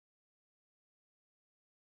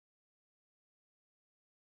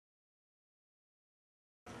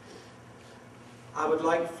I would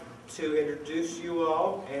like to introduce you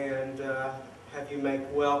all and have you make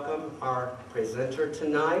welcome our presenter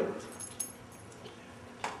tonight,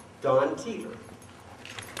 Don Teter.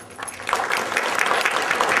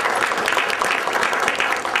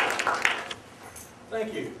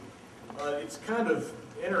 Thank you. It's kind of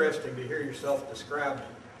interesting to hear yourself described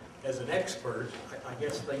as an expert. I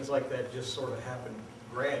guess things like that just sort of happen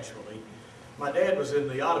gradually. My dad was in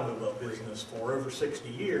the automobile business for over 60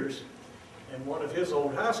 years, and one of his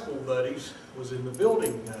old high school buddies was in the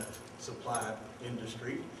building supply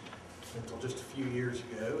industry until just a few years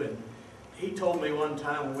ago. And he told me one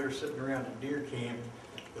time when we were sitting around at deer camp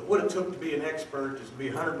that what it took to be an expert is to be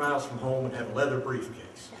 100 miles from home and have a leather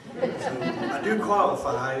briefcase. So I do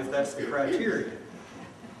qualify if that's the criteria.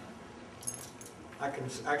 I can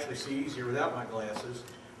actually see easier without my glasses.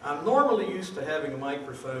 I'm normally used to having a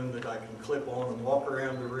microphone that I can clip on and walk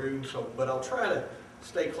around the room, but I'll try to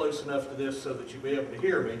stay close enough to this so that you'll be able to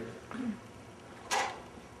hear me.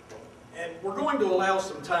 And we're going to allow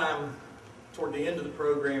some time toward the end of the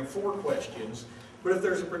program for questions, but if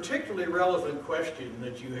there's a particularly relevant question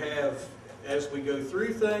that you have as we go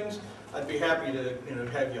through things, I'd be happy to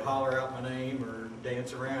have you holler out my name or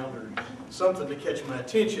dance around or something to catch my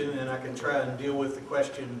attention, and I can try and deal with the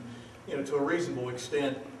question to a reasonable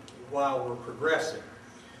extent while we're progressing.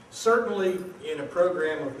 Certainly in a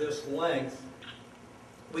program of this length,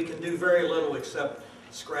 we can do very little except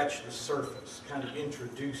scratch the surface, kind of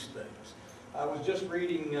introduce things. I was just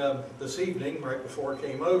reading this evening, right before I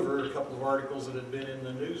came over, a couple of articles that had been in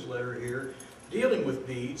the newsletter here dealing with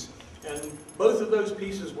deeds, and both of those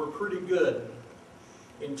pieces were pretty good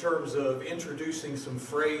in terms of introducing some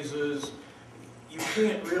phrases. You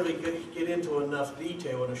can't really get into enough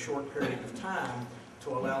detail in a short period of time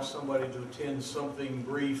to allow somebody to attend something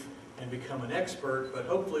brief and become an expert, but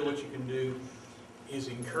hopefully what you can do is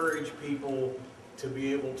encourage people to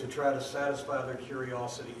be able to try to satisfy their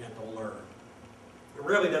curiosity and to learn. And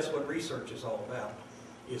really, that's what research is all about,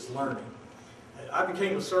 is learning. I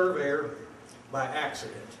became a surveyor by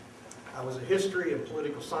accident. I was a history and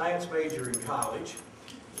political science major in college.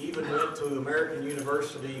 Even went to American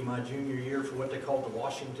University my junior year for what they called the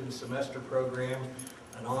Washington Semester Program,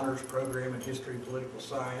 an honors program in history and political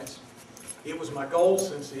science. It was my goal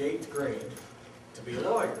since the 8th grade to be a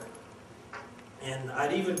lawyer. And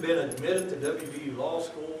I'd even been admitted to WVU Law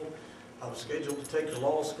School. I was scheduled to take the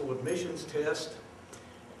law school admissions test.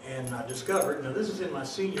 And I discovered, now this is in my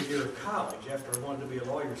senior year of college, after I wanted to be a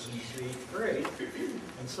lawyer since the 8th grade,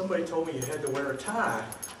 and somebody told me you had to wear a tie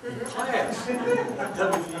in class at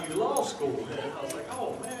WVU Law School. And I was like,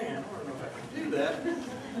 oh man, I don't know if I can do that.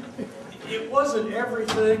 It wasn't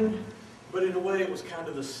everything, but in a way it was kind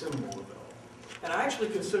of the symbol of it all. And I actually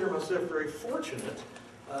consider myself very fortunate.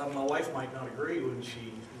 My wife might not agree when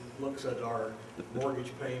she looks at our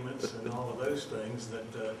mortgage payments and all of those things,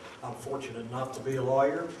 that I'm fortunate not to be a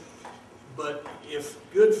lawyer. But if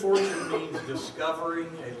good fortune means discovering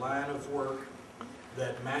a line of work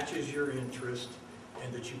that matches your interest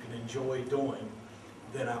and that you can enjoy doing,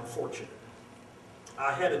 then I'm fortunate.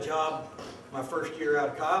 I had a job my first year out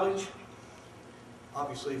of college,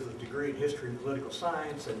 obviously with a degree in history and political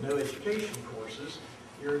science and no education courses.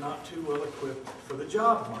 You're not too well equipped for the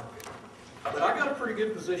job market. But I got a pretty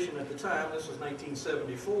good position at the time. This was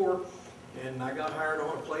 1974, and I got hired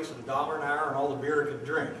on a place at $1 an hour and all the beer I could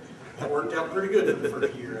drink. That worked out pretty good in the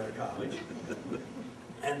first year out of college.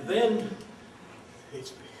 And then,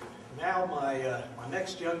 it's now my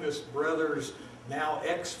next youngest brother's now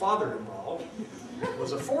ex-father-in-law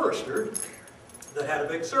was a forester that had a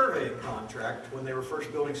big surveying contract when they were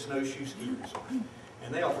first building snowshoe ski resorts.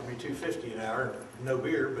 And they offered me $2.50 an hour, no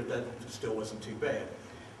beer, but that still wasn't too bad.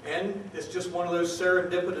 And it's just one of those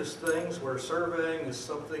serendipitous things where surveying is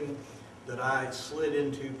something that I slid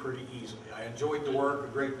into pretty easily. I enjoyed the work, a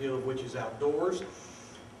great deal of which is outdoors,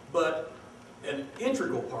 but an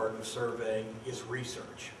integral part of surveying is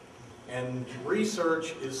research. And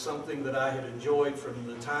research is something that I had enjoyed from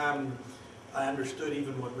the time I understood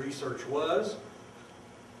even what research was.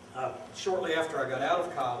 Shortly after I got out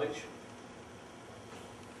of college,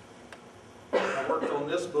 I worked on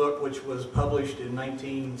this book, which was published in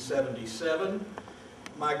 1977.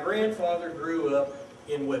 My grandfather grew up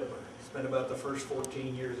in Whitmer. He spent about the first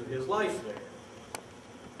 14 years of his life there.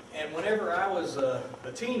 And whenever I was a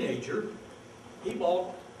teenager, he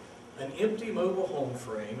bought an empty mobile home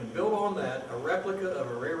frame and built on that a replica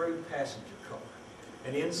of a railroad passenger car.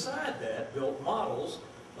 And inside that built models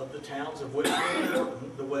of the towns of Whitmer and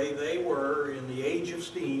Porte the way they were in the age of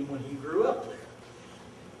steam when he grew up there.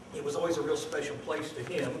 It was always a real special place to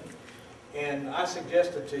him, and I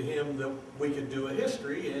suggested to him that we could do a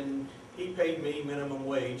history, and He paid me minimum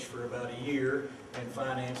wage for about a year and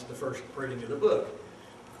financed the first printing of the book.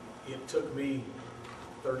 It took me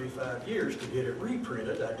 35 years to get it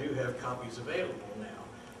reprinted. I do have copies available now.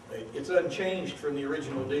 It's unchanged from the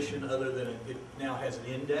original edition other than it now has an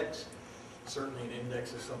index. Certainly an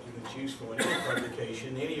index is something that's useful in any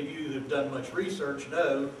publication. Any of you that have done much research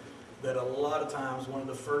know that a lot of times one of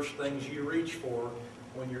the first things you reach for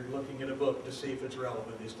when you're looking at a book to see if it's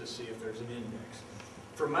relevant is to see if there's an index.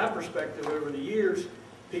 From my perspective over the years,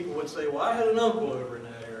 people would say, well, I had an uncle over in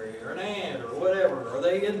that area, or an aunt, or whatever, are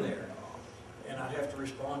they in there? And I'd have to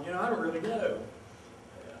respond, I don't really know.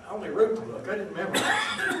 I only wrote the book, I didn't memorize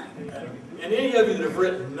it. And any of you that have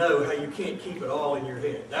written know how you can't keep it all in your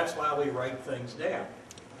head. That's why we write things down.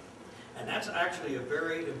 And that's actually a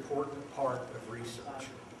very important part of research.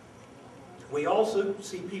 We also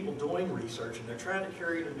see people doing research and they're trying to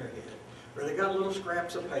carry it in their head, or they got little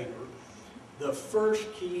scraps of paper. The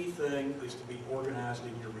first key thing is to be organized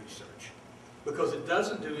in your research, because it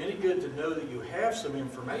doesn't do any good to know that you have some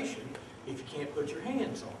information if you can't put your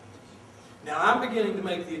hands on it. Now, I'm beginning to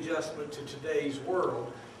make the adjustment to today's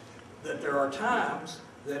world that there are times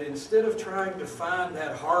that instead of trying to find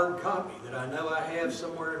that hard copy that I know I have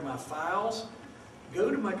somewhere in my files,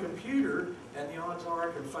 go to my computer and the odds are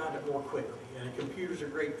I can find it more quickly. And a computer's a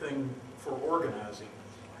great thing for organizing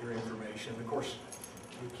your information. Of course,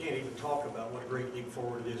 we can't even talk about what a great leap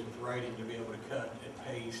forward it is with writing to be able to cut and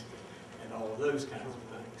paste and all of those kinds of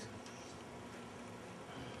things.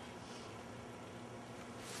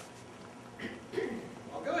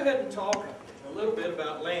 I'll go ahead and talk a little bit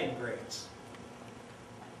about land grants.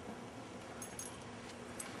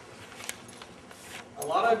 A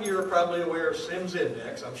lot of you are probably aware of Sims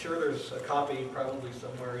Index. I'm sure there's a copy probably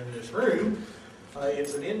somewhere in this room.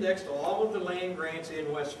 It's an index to all of the land grants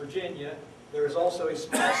in West Virginia. There's also a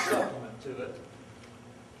small supplement to it.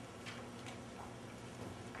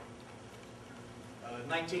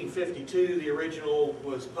 1952, the original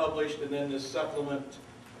was published, and then this supplement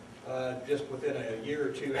just within a year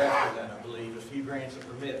or two after that, I believe, a few grants that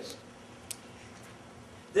were missed.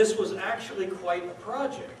 This was actually quite a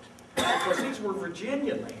project, because these were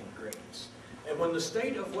Virginia land grants. And when the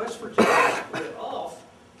state of West Virginia split off,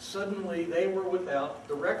 suddenly they were without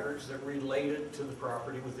the records that related to the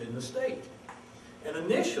property within the state. And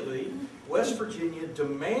initially, West Virginia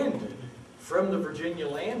demanded from the Virginia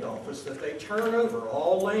Land Office that they turn over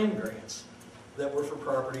all land grants that were for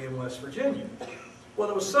property in West Virginia. Well,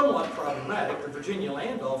 it was somewhat problematic. The Virginia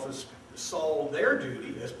Land Office saw their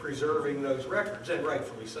duty as preserving those records, and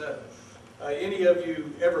rightfully so. Any of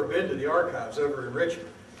you ever been to the archives over in Richmond?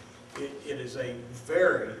 It is a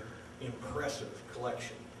very impressive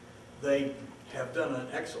collection. They have done an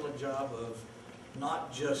excellent job of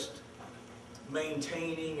not just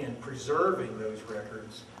maintaining and preserving those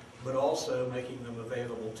records, but also making them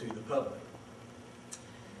available to the public.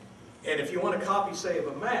 And if you want a copy, say, of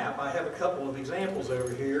a map, I have a couple of examples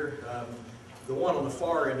over here. The one on the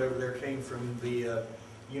far end over there came from the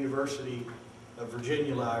University of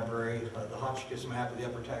Virginia Library, the Hotchkiss map of the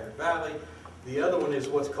Upper Taggart Valley. The other one is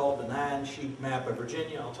what's called the 9-sheet map of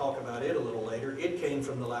Virginia. I'll talk about it a little later. It came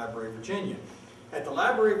from the Library of Virginia. At the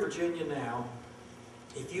Library of Virginia now,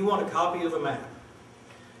 if you want a copy of a map,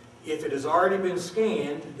 if it has already been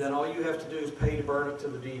scanned, then all you have to do is pay to burn it to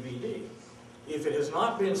the DVD. If it has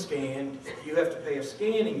not been scanned, you have to pay a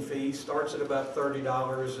scanning fee, starts at about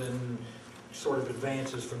 $30 and sort of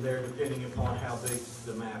advances from there depending upon how big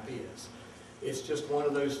the map is. It's just one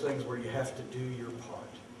of those things where you have to do your part.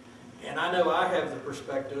 And I know I have the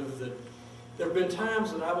perspective that there have been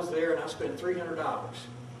times that I was there and I spent $300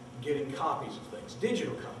 getting copies of things,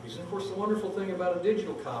 digital copies. And of course the wonderful thing about a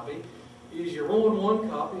digital copy is you ruin one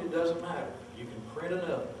copy, it doesn't matter. You can print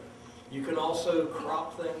another. You can also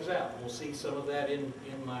crop things out. We'll see some of that in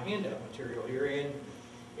my handout material here and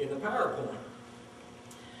in the PowerPoint.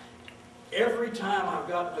 Every time I've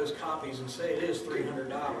gotten those copies and say it is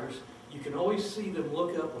 $300, you can always see them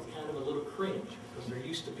look up with kind of a little cringe because they're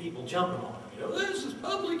used to people jumping on them. This is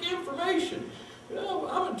public information.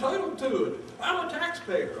 I'm entitled to it. I'm a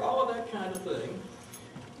taxpayer. All of that kind of thing.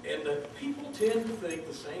 And the people tend to think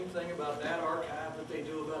the same thing about that archive that they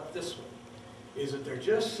do about this one. Is that they're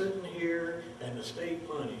just sitting here and the state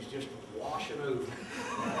money is just washing over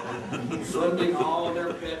them, funding all of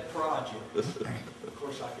their pet projects. Of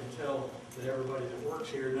course, I can tell that everybody that works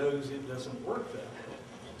here knows it doesn't work that way.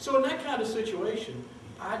 So in that kind of situation,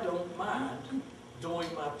 I don't mind doing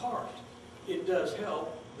my part. It does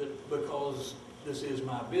help that because this is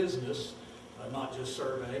my business, not just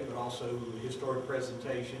surveying, but also historic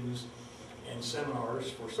presentations and seminars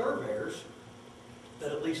for surveyors,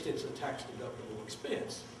 that at least it's a tax-deductible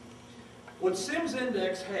expense. What Sims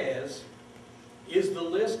Index has is the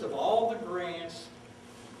list of all the grants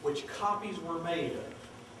which copies were made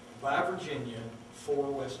of by Virginia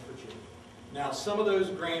for West Virginia. Now, some of those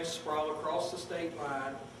grants sprawl across the state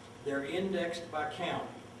line. They're indexed by county.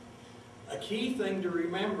 A key thing to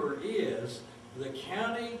remember is the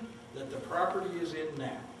county that the property is in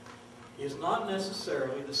now is not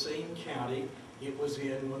necessarily the same county it was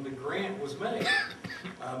in when the grant was made.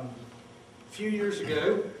 A few years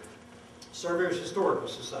ago, Surveyors Historical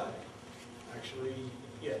Society, actually,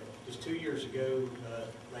 yeah, just 2 years ago,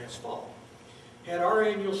 last fall, had our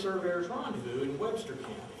annual Surveyors Rendezvous in Webster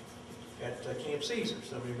County at Camp Caesar.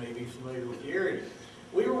 Some of you may be familiar with the area.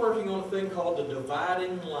 We were working on a thing called the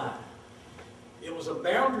dividing line. It was a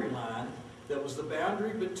boundary line that was the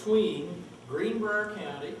boundary between Greenbrier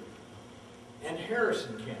County and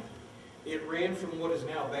Harrison County. It ran from what is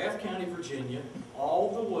now Bath County, Virginia,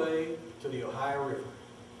 all the way to the Ohio River.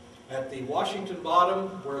 At the Washington bottom,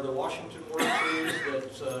 where the Washington Works is,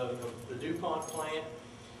 that's the DuPont plant,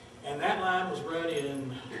 and that line was run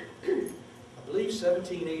in, I believe,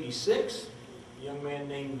 1786. A young man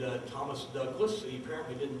named Thomas Douglas, he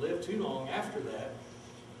apparently didn't live too long after that.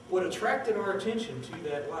 What attracted our attention to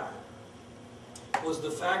that line was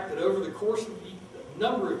the fact that over the course of a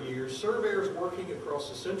number of years, surveyors working across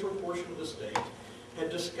the central portion of the state had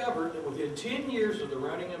discovered that within 10 years of the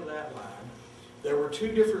running of that line, there were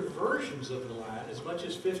two different versions of the line, as much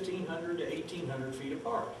as 1,500 to 1,800 feet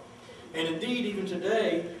apart. And indeed, even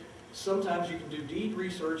today, sometimes you can do deed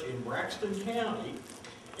research in Braxton County,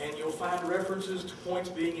 and you'll find references to points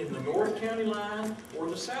being in the North County line or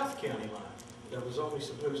the South County line. There was only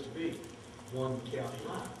supposed to be one county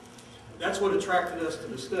line. That's what attracted us to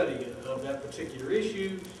the study of that particular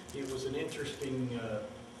issue. It was an interesting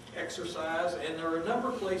exercise, and there are a number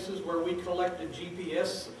of places where we collected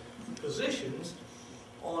GPS positions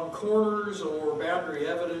on corners or boundary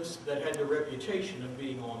evidence that had the reputation of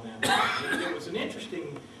being on that line. It was an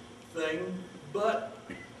interesting thing, but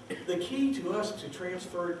the key to us to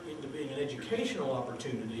transfer it into being an educational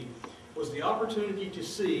opportunity was the opportunity to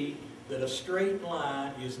see that a straight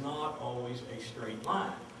line is not always a straight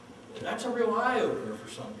line. That's a real eye-opener for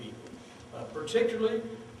some people, particularly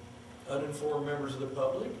uninformed members of the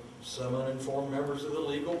public, some uninformed members of the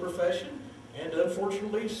legal profession, and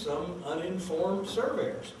unfortunately some uninformed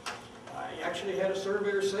surveyors. I actually had a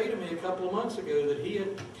surveyor say to me a couple of months ago that he had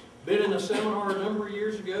been in a seminar a number of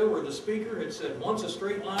years ago where the speaker had said, once a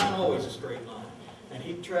straight line, always a straight line. And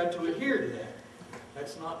he tried to adhere to that.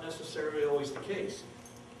 That's not necessarily always the case.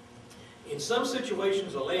 In some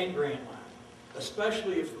situations, a land grant line,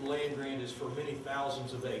 especially if the land grant is for many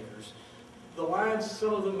thousands of acres, the lines,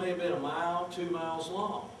 some of them may have been 1 mile, 2 miles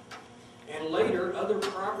long. And later, other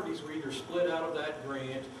properties were either split out of that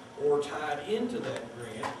grant or tied into that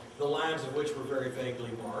grant, the lines of which were very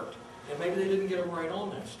vaguely marked, and maybe they didn't get them right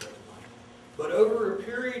on that straight line. But over a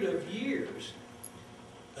period of years,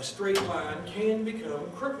 a straight line can become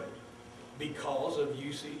crooked because of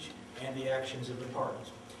usage and the actions of the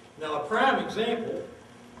parties. Now, a prime example,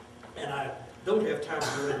 and I don't have time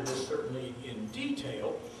to go into this certainly in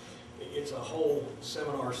detail, it's a whole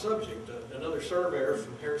seminar subject. Another surveyor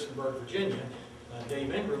from Harrisonburg, Virginia,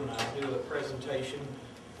 Dave Ingram, and I do a presentation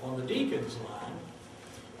on the Deacons line.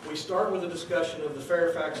 We start with a discussion of the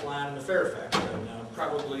Fairfax line and the Fairfax line. Now,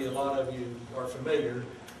 probably a lot of you are familiar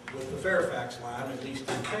with the Fairfax line, at least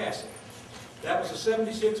in passing. That was a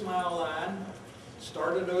 76-mile line,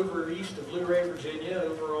 started over east of Blue Ridge, Virginia,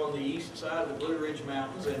 over on the east side of the Blue Ridge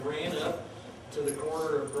Mountains, and ran up to the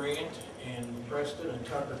corner of Grant and Preston and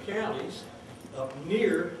Tucker counties, up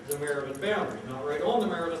near the Maryland boundary. Not right on the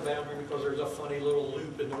Maryland boundary because there's a funny little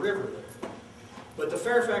loop in the river there. But the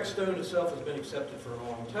Fairfax stone itself has been accepted for a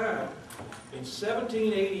long time. In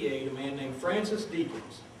 1788, a man named Francis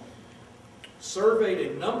Deacons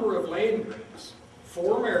surveyed a number of land grants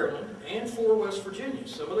for Maryland and for West Virginia.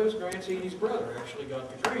 Some of those grants he and his brother actually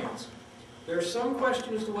got the grants. There's some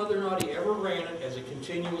question as to whether or not he ever ran it as a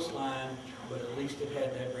continuous line, but at least it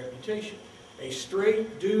had that reputation. A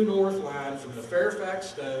straight due north line from the Fairfax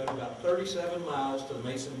stone, about 37 miles to the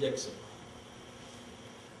Mason-Dixon.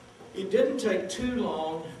 It didn't take too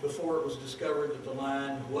long before it was discovered that the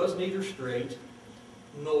line was neither straight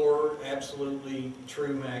nor absolutely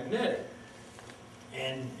true magnetic.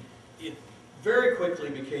 And it very quickly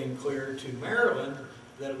became clear to Maryland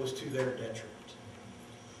that it was to their detriment.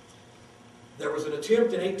 There was an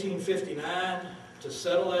attempt in 1859 to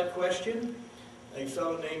settle that question. A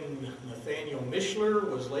fellow named Nathaniel Mishler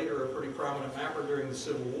was later a pretty prominent mapper during the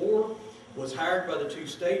Civil War, was hired by the two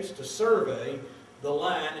states to survey the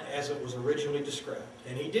line as it was originally described.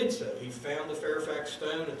 And he did so. He found the Fairfax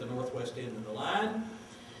stone at the northwest end of the line.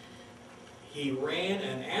 He ran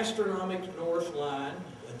an astronomical north line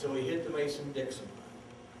until he hit the Mason-Dixon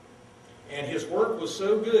line. And his work was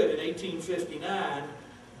so good in 1859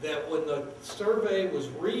 that when the survey was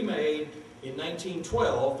remade in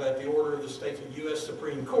 1912 at the order of the U.S.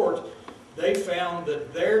 Supreme Court, they found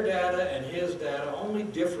that their data and his data only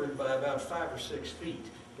differed by about 5 or 6 feet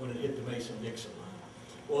when it hit the Mason-Dixon line.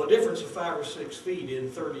 Well, a difference of 5 or 6 feet in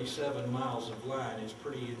 37 miles of line is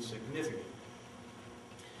pretty insignificant.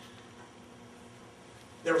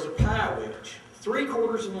 There was a pie wedge,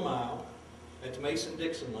 3/4 of a mile at the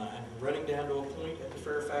Mason-Dixon line, running down to a point at the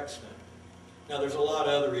Fairfax stone. Now, there's a lot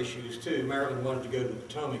of other issues, too. Maryland wanted to go to the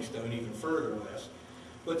Potomac stone even further west.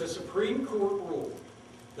 But the Supreme Court ruled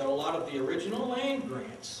that a lot of the original land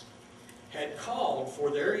grants had called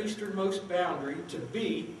for their easternmost boundary to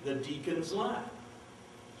be the Deacon's line.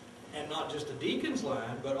 And not just the Deacon's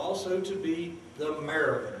line, but also to be the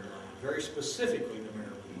Maryland line, very specifically the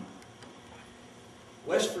Maryland line.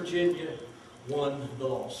 West Virginia won the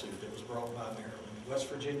lawsuit that was brought by Maryland. West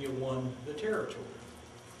Virginia won the territory.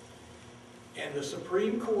 And the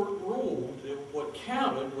Supreme Court ruled that what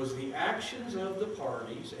counted was the actions of the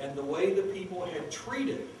parties and the way the people had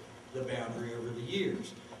treated the boundary over the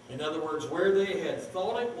years. In other words, where they had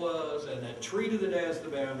thought it was and had treated it as the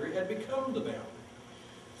boundary had become the boundary.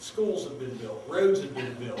 Schools had been built, roads had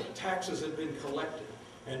been built, taxes had been collected,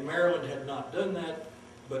 and Maryland had not done that,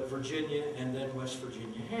 but Virginia and then West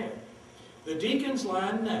Virginia had. The Deacon's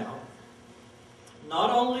line now not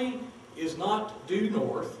only is not due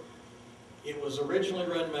north, it was originally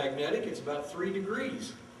run magnetic. It's about 3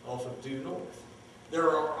 degrees off of due north. There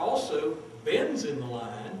are also bends in the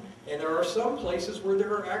line, and there are some places where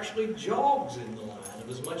there are actually jogs in the line of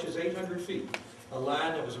as much as 800 feet, a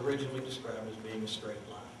line that was originally described as being a straight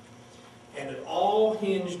line. And it all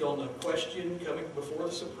hinged on the question coming before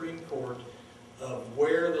the Supreme Court of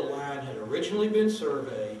where the line had originally been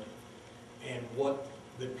surveyed and what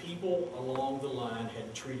the people along the line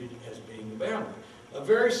had treated as being the boundary. A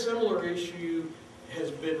very similar issue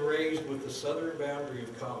has been raised with the southern boundary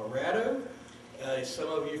of Colorado. Some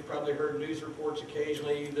of you have probably heard news reports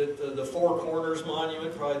occasionally that the Four Corners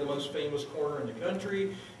Monument, probably the most famous corner in the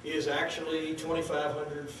country, is actually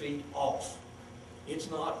 2,500 feet off. It's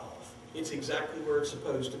not off. It's exactly where it's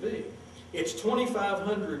supposed to be. It's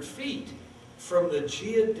 2,500 feet from the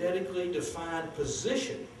geodetically defined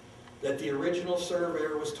position that the original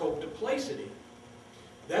surveyor was told to place it in.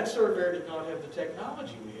 That surveyor did not have the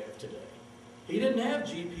technology we have today. He didn't have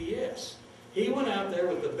GPS. He went out there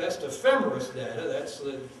with the best ephemeris data, that's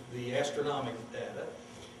the astronomical data,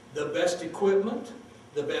 the best equipment,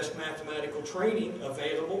 the best mathematical training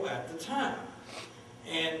available at the time.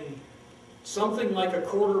 And something like a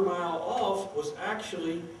 1/4 mile off was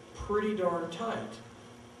actually pretty darn tight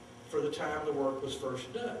for the time the work was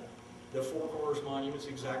first done. The Four Corners Monument's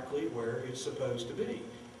exactly where it's supposed to be,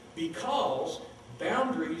 because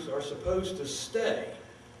boundaries are supposed to stay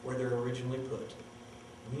where they're originally put,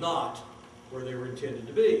 not where they were intended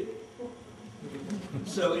to be.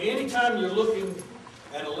 So anytime you're looking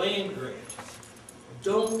at a land grant,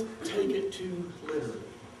 don't take it too literally.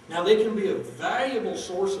 Now, they can be a valuable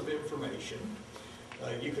source of information.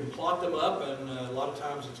 You can plot them up, and a lot of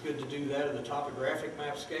times it's good to do that at the topographic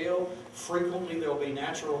map scale. Frequently there'll be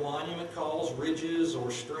natural monument calls, ridges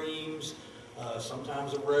or streams,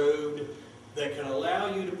 sometimes a road, that can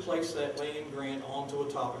allow you to place that land grant onto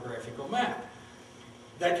a topographical map.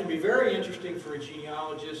 That can be very interesting for a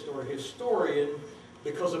genealogist or a historian,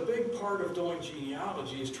 because a big part of doing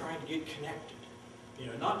genealogy is trying to get connected. You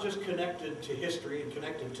know, not just connected to history and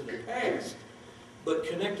connected to the past, but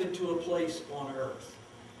connected to a place on earth.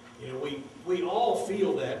 You know, we all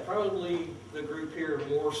feel that, probably the group here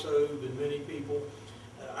more so than many people.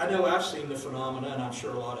 I know I've seen the phenomena, and I'm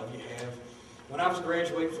sure a lot of you have. When I was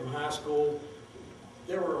graduating from high school,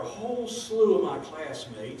 there were a whole slew of my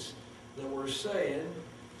classmates that were saying,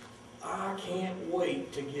 I can't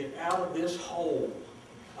wait to get out of this hole.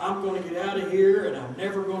 I'm going to get out of here and I'm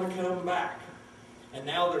never going to come back. And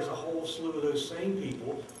now there's a whole slew of those same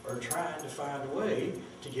people are trying to find a way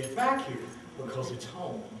to get back here because it's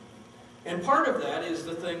home. And part of that is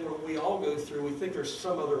the thing where we all go through, we think there's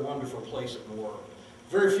some other wonderful place in the world.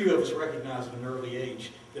 Very few of us recognize at an early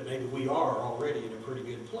age that maybe we are already in a pretty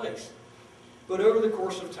good place. But over the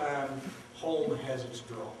course of time, home has its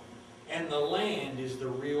draw. And the land is the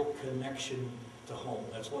real connection to home.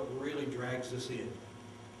 That's what really drags us in.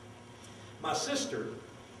 My sister,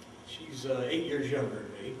 she's 8 years younger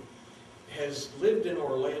than me, has lived in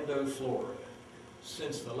Orlando, Florida.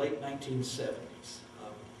 since the late 1970s.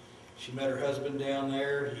 She met her husband down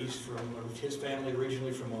there. His family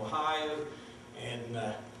originally from Ohio,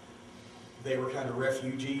 and they were kind of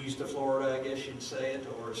refugees to Florida, I guess you'd say it,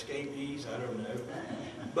 or escapees, I don't know.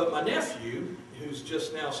 But my nephew, who's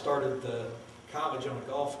just now started the college on a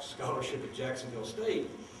golf scholarship at Jacksonville State,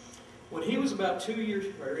 when he was about 2 years,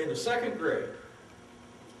 or in the second grade,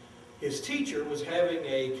 his teacher was having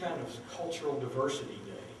a kind of cultural diversity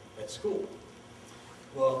day at school.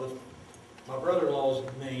 Well, my brother-in-law's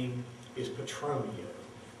name is Petronio.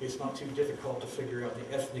 It's not too difficult to figure out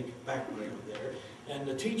the ethnic background there. And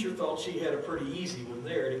the teacher thought she had a pretty easy one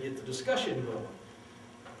there to get the discussion going.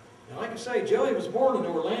 Now, like I say, Joey was born in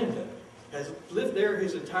Orlando, has lived there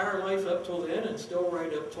his entire life up till then and still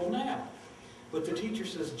right up till now. But the teacher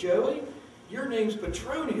says, Joey, your name's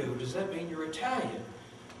Petronio. Does that mean you're Italian?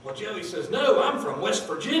 Well, Joey says, no, I'm from West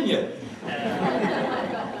Virginia.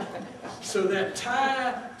 So that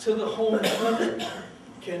tie to the home country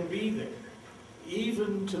can be there,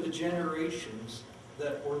 even to the generations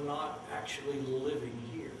that were not actually living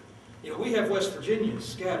here. You know, we have West Virginians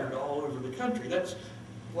scattered all over the country. That's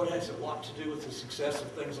what has a lot to do with the success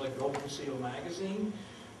of things like Golden Seal magazine.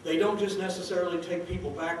 They don't just necessarily take people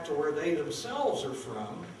back to where they themselves are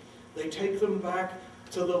from. They take them back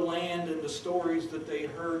to the land and the stories that they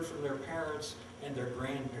heard from their parents and their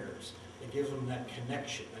grandparents. They give them that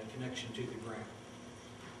connection to the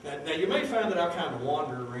ground. Now you may find that I kind of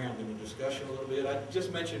wander around in the discussion a little bit. I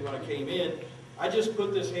just mentioned when I came in, I just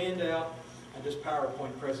put this handout and this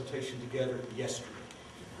PowerPoint presentation together yesterday.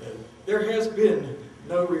 There has been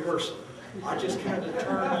no rehearsal. I just kind of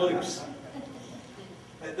turned loose.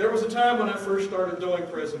 There was a time when I first started doing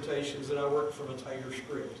presentations that I worked from a tighter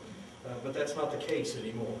script, but that's not the case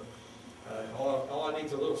anymore. All I need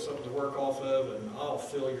is a little something to work off of, and I'll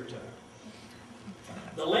fill your time.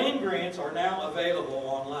 The land grants are now available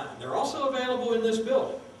online. They're also available in this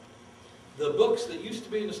building. The books that used to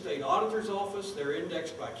be in the state auditor's office, they're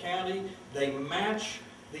indexed by county. They match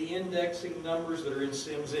the indexing numbers that are in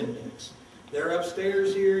Sims Index. They're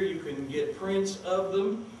upstairs here. You can get prints of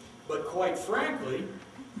them, but quite frankly,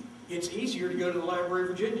 it's easier to go to the Library of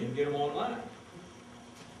Virginia and get them online.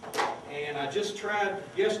 And I just tried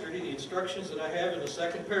yesterday the instructions that I have in the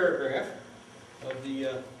second paragraph of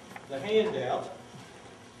the handout.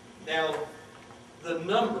 Now, the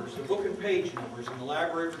numbers, the book and page numbers in the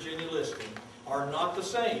Library of Virginia listing are not the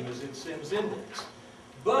same as in Sims Index.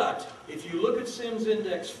 But if you look at Sims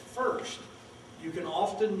Index first, you can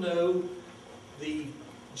often know the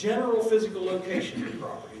general physical location of the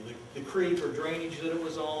property, the creek or drainage that it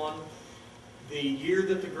was on, the year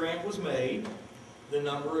that the grant was made, the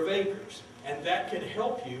number of acres. And that can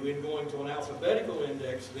help you in going to an alphabetical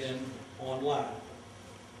index then online.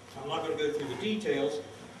 I'm not going to go through the details,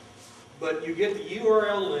 but you get the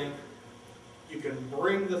URL link, you can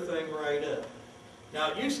bring the thing right up.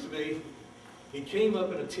 Now it used to be, it came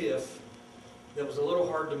up in a TIFF that was a little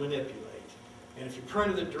hard to manipulate. And if you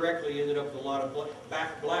printed it directly, you ended up with a lot of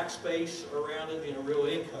black space around it, you know, real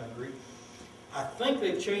ink hungry. I think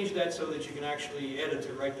they've changed that so that you can actually edit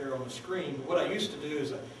it right there on the screen. But what I used to do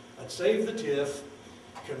is I'd save the TIFF,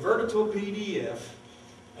 convert it to a PDF,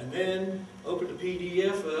 and then open the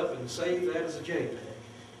PDF up and save that as a JPEG,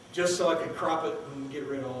 just so I could crop it and get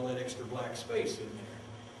rid of all that extra black space in there.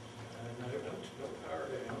 No, don't power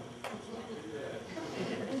down.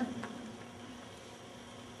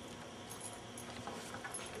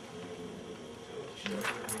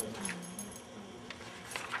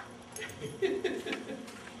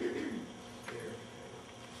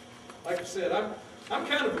 Like I said, I'm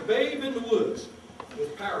kind of a babe in the woods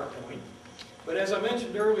with PowerPoint, but as I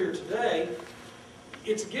mentioned earlier today,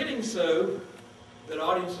 it's getting so that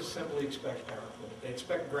audiences simply expect PowerPoint. They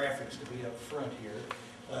expect graphics to be up front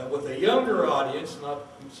here. With a younger audience, not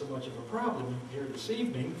so much of a problem here this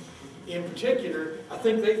evening. In particular, I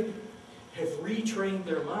think they have retrained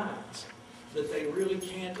their minds that they really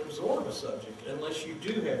can't absorb a subject unless you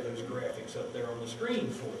do have those graphics up there on the screen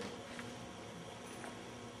for them.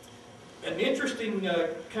 An interesting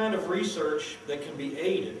kind of research that can be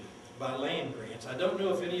aided by land grants. I don't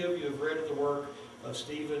know if any of you have read the work of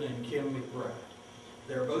Stephen and Kim McBride.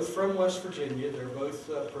 They're both from West Virginia. They're both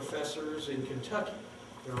professors in Kentucky.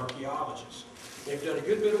 They're archaeologists. They've done a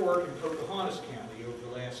good bit of work in Pocahontas County over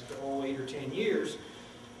the last 8 or 10 years,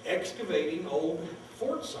 excavating old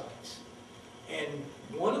fort sites. And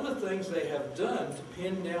one of the things they have done to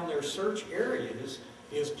pin down their search areas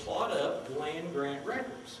is plot up land grant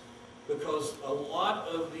records, because a lot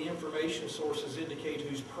of the information sources indicate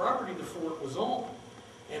whose property the fort was on.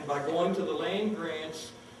 And by going to the land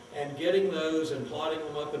grants and getting those and plotting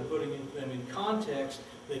them up and putting them in context,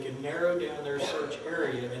 they can narrow down their search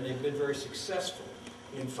area, and they've been very successful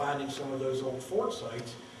in finding some of those old fort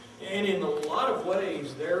sites. And in a lot of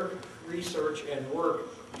ways, their research and work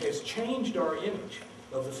has changed our image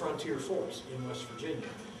of the frontier forts in West Virginia.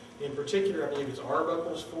 In particular, I believe it's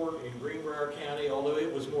Arbuckle's Fort in Greenbrier County, although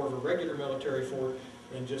it was more of a regular military fort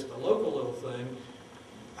than just a local little thing.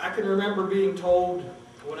 I can remember being told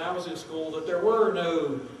when I was in school that there were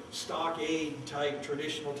no stockade type,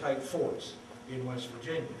 traditional type forts in West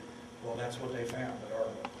Virginia. Well, that's what they found at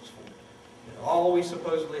Arbuckle's Fort. And all we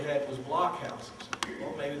supposedly had was blockhouses.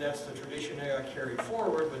 Well, maybe that's the tradition I carried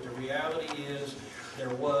forward, but the reality is there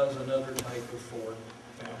was another type of fort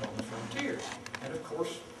found on the frontier. And of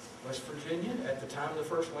course, West Virginia, at the time the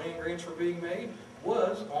first land grants were being made,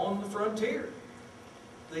 was on the frontier.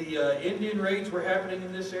 The Indian raids were happening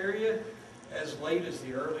in this area as late as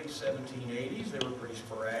the early 1780s. They were pretty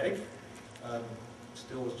sporadic.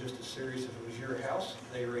 Still was just as serious if it was your house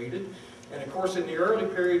they raided. And of course, in the early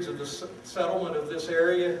periods of the settlement of this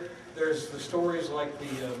area, there's the stories like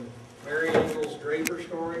the Mary Ingalls Draper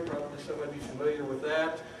story. Probably somebody familiar with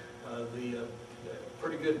that. The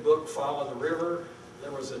pretty good book, Follow the River.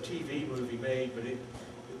 There was a TV movie made, but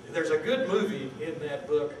there's a good movie in that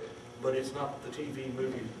book, but it's not the TV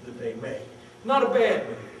movie that they made. Not a bad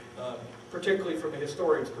movie, particularly from a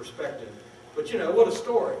historian's perspective. But you know, what a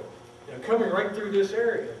story. You know, coming right through this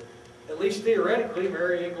area. At least theoretically,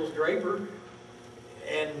 Mary Ingalls Draper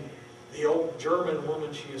and the old German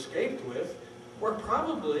woman she escaped with were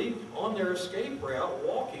probably on their escape route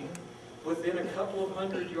walking within a couple of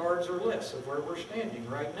 100 yards or less of where we're standing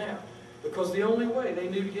right now. Because the only way they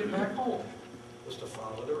knew to get back home was to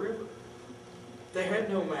follow the river. They had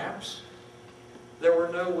no maps. There were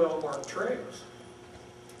no well-marked trails.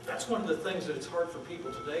 That's one of the things that it's hard for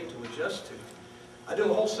people today to adjust to. I do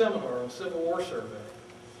a whole seminar on Civil War survey.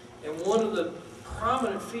 And one of the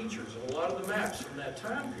prominent features of a lot of the maps from that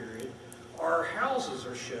time period are houses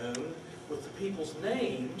are shown with the people's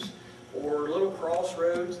names or little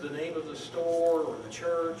crossroads, the name of the store or the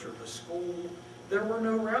church or the school. There were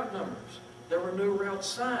no route numbers. There were no route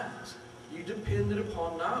signs. You depended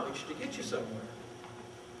upon knowledge to get you somewhere.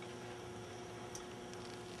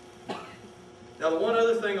 Now, the one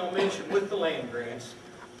other thing I'll mention with the land grants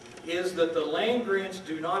is that the land grants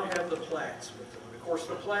do not have the plats with them. Of course,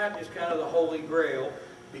 the plat is kind of the holy grail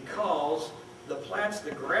because the plat's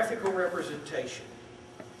the graphical representation.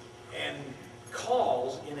 And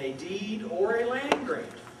calls in a deed or a land grant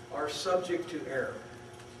are subject to error.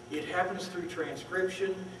 It happens through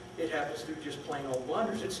transcription. It happens through just plain old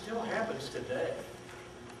blunders. It still happens today,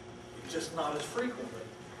 just not as frequently.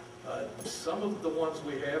 Some of the ones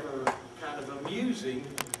we have are kind of amusing,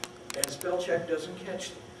 and spell check doesn't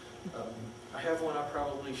catch them. I have one I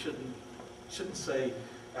probably shouldn't say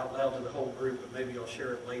out loud to the whole group, but maybe I'll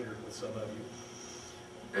share it later with some of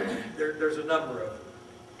you. There's a number of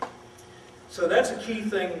them. So that's a key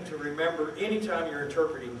thing to remember anytime you're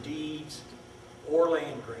interpreting deeds or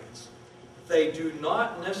land grants. They do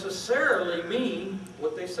not necessarily mean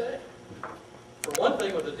what they say. For one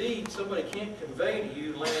thing, with a deed, somebody can't convey to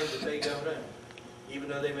you land that they don't own, even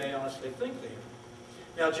though they may honestly think they own.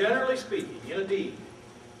 Now, generally speaking, in a deed,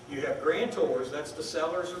 you have grantors, that's the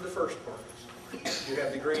sellers or the first parties. You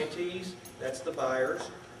have the grantees, that's the buyers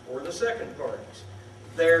or the second parties.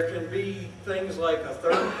 There can be things like a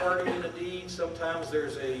third party in a deed. Sometimes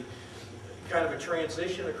there's a kind of a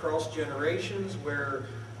transition across generations where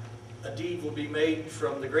a deed will be made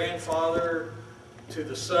from the grandfather to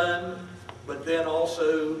the son, but then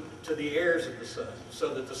also to the heirs of the son,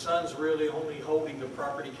 so that the son's really only holding the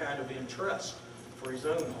property kind of in trust for his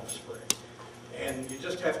own offspring. And you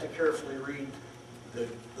just have to carefully read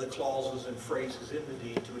the clauses and phrases in the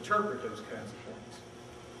deed to interpret those kinds of things.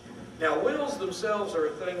 Now, wills themselves are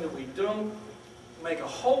a thing that we don't make a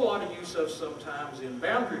whole lot of use of sometimes in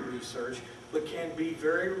boundary research, but can be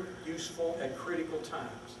very useful at critical times.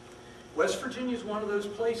 West Virginia is one of those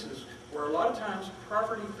places where a lot of times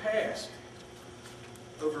property passed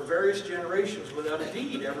over various generations without a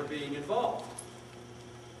deed ever being involved.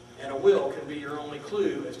 And a will can be your only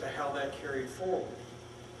clue as to how that carried forward.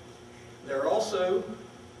 There also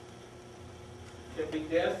can be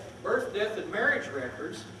birth, death, and marriage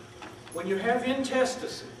records. When you have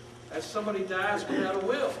intestacy, as somebody dies without a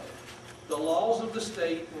will, the laws of the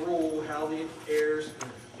state rule how the heirs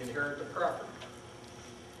inherit the property.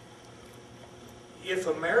 If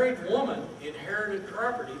a married woman inherited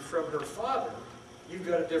property from her father, you've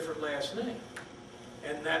got a different last name.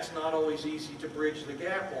 And that's not always easy to bridge the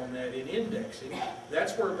gap on that in indexing.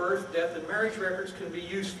 That's where birth, death, and marriage records can be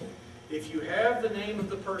useful. If you have the name of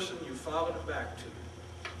the person you followed it back to,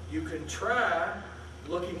 you can try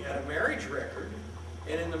looking at a marriage record,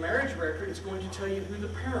 and in the marriage record it's going to tell you who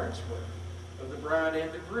the parents were of the bride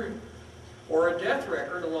and the groom. Or a death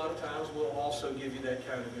record, a lot of times, will also give you that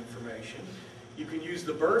kind of information. You can use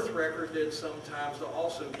the birth record then sometimes to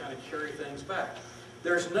also kind of carry things back.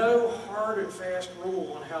 There's no hard and fast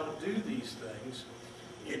rule on how to do these things.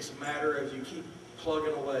 It's a matter of you keep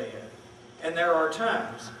plugging away at it. And there are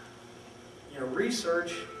times,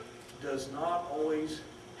 research does not always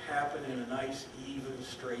happen in a nice, even,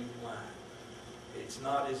 straight line. It's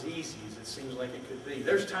not as easy as it seems like it could be.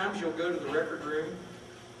 There's times you'll go to the record room,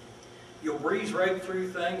 you'll breeze right through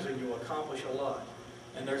things and you'll accomplish a lot.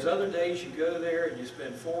 And there's other days you go there and you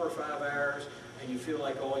spend 4 or 5 hours and you feel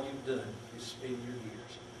like all you've done is spend your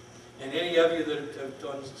years. And any of you that have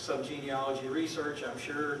done some genealogy research, I'm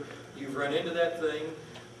sure you've run into that thing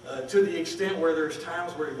to the extent where there's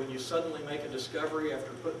times where when you suddenly make a discovery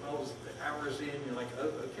after putting all those hours in, you're like, oh,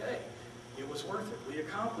 okay, it was worth it. We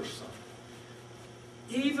accomplished something.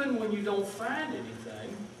 Even when you don't find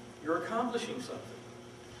anything, you're accomplishing something.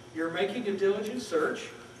 You're making a diligent search,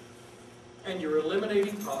 and you're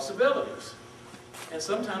eliminating possibilities. And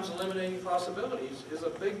sometimes eliminating possibilities is a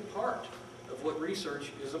big part of what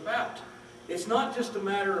research is about. It's not just a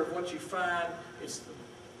matter of what you find, it's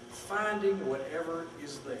finding whatever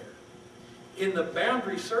is there. In the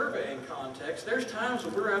boundary surveying context, there's times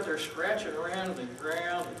when we're out there scratching around in the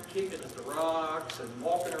ground and kicking at the rocks and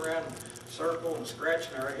walking around in a circle and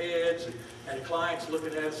scratching our heads, and the client's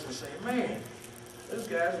looking at us and saying, man, those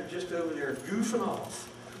guys are just over there goofing off,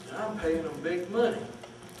 and I'm paying them big money.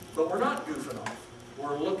 But we're not goofing off.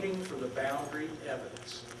 We're looking for the boundary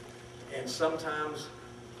evidence. And sometimes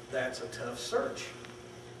that's a tough search.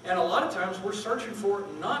 And a lot of times we're searching for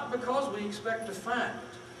it not because we expect to find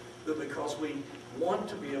it, but because we want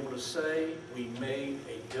to be able to say we made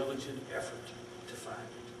a diligent effort to find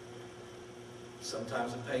it.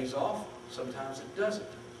 Sometimes it pays off, sometimes it doesn't.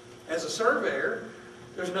 As a surveyor,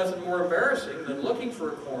 there's nothing more embarrassing than looking for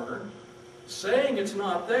a corner, saying it's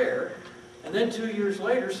not there, and then 2 years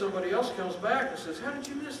later somebody else comes back and says, how did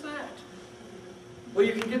you miss that? Well,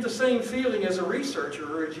 you can get the same feeling as a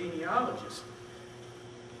researcher or a genealogist.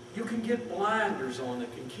 You can get blinders on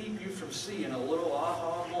that can keep you from seeing a little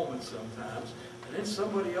aha moment sometimes, and then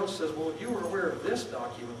somebody else says, well, you were aware of this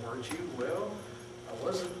document, weren't you? Well, I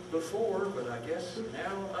wasn't before, but I guess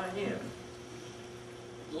now I am.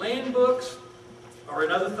 Land books are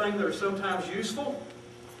another thing that are sometimes useful.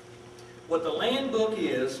 What the land book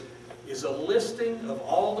is a listing of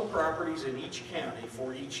all the properties in each county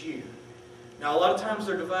for each year. Now, a lot of times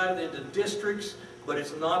they're divided into districts, but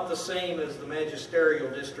it's not the same as the magisterial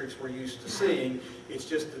districts we're used to seeing. It's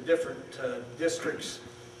just the different districts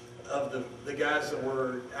of the guys that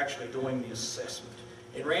were actually doing the assessment.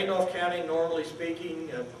 In Randolph County, normally speaking,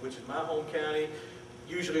 which is my home county,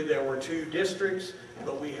 usually there were 2 districts,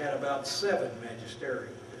 but we had about 7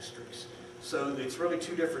 magisterial districts. So it's really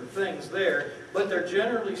 2 different things there, but there,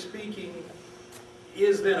 generally speaking,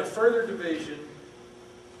 is then a further division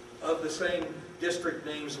of the same district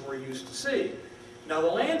names that we're used to seeing. Now, the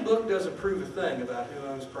land book doesn't prove a thing about who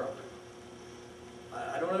owns property.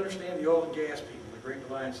 I don't understand the oil and gas people, the Great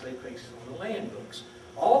Reliance they base on the land books.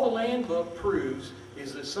 All the land book proves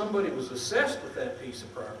is that somebody was assessed with that piece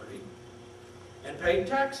of property and paid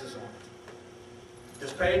taxes on it.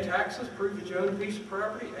 Does paying taxes prove that you own a piece of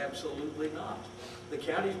property? Absolutely not. The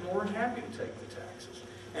county's more than happy to take the taxes.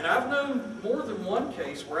 And I've known more than one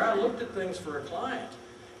case where I looked at things for a client.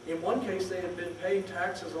 In one case, they had been paying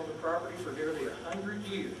taxes on the property for nearly 100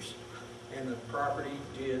 years, and the property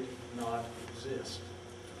did not exist.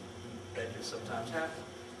 That can sometimes happen.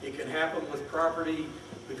 It can happen with property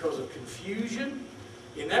because of confusion.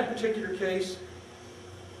 In that particular case,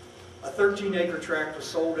 a 13-acre tract was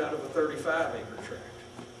sold out of a 35-acre tract.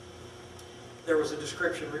 There was a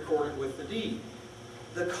description recorded with the deed.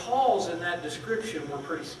 The calls in that description were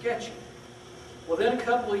pretty sketchy. Well, then a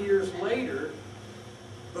couple of years later,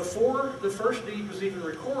 before the first deed was even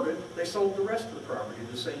recorded, they sold the rest of the property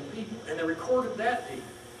to the same people, and they recorded that deed.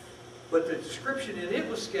 But the description in it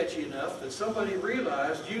was sketchy enough that somebody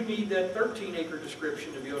realized you need that 13-acre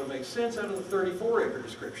description to be able to make sense out of the 34-acre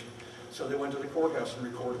description. So they went to the courthouse and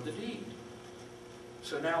recorded the deed.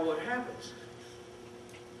 So now what happens?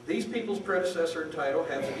 These people's predecessor in title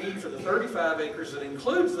has a deed for the 35 acres that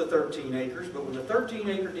includes the 13 acres, but when the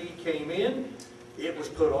 13-acre deed came in, it was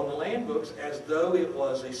put on the land books as though it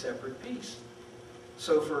was a separate piece.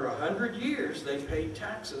 So for 100 years, they paid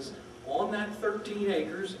taxes on that 13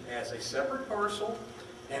 acres as a separate parcel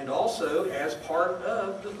and also as part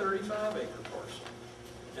of the 35-acre parcel.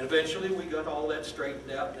 And eventually we got all that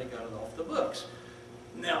straightened out and they got it off the books.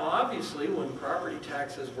 Now obviously when property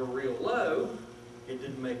taxes were real low, it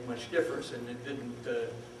didn't make much difference, and it didn't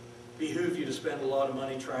behoove you to spend a lot of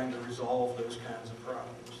money trying to resolve those kinds of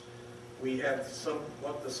problems. We have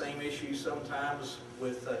somewhat the same issue sometimes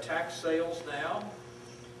with tax sales now.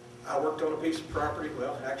 I worked on a piece of property,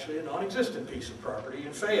 well, actually a non-existent piece of property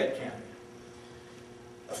in Fayette County.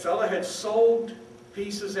 A fella had sold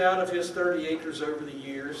pieces out of his 30 acres over the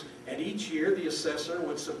years, and each year the assessor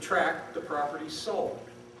would subtract the property sold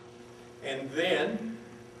and then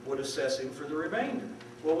would assess him for the remainder.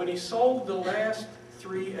 Well, when he sold the last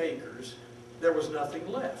 3 acres, there was nothing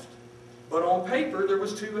left. But on paper, there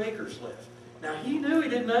was 2 acres left. Now, he knew he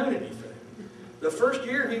didn't own anything. The first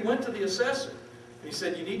year, he went to the assessor, and he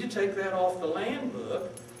said, you need to take that off the land book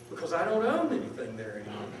because I don't own anything there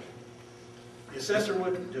anymore. The assessor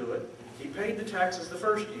wouldn't do it. He paid the taxes the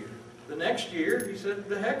first year. The next year, he said,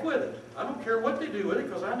 the heck with it. I don't care what they do with it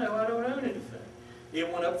because I know I don't own anything.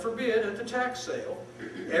 It went up for bid at the tax sale.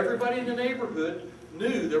 Everybody in the neighborhood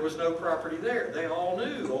knew there was no property there. They all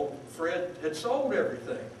knew old Fred had sold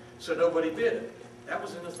everything, so nobody bid it. That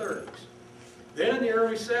was in the 30s. Then in the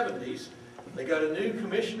early 70s, they got a new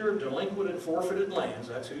commissioner of delinquent and forfeited lands.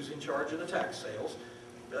 That's who's in charge of the tax sales.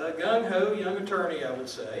 Gung-ho, young attorney, I would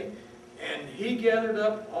say. And he gathered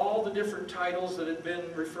up all the different titles that had been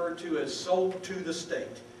referred to as sold to the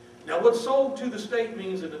state. Now, what sold to the state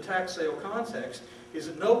means in the tax sale context is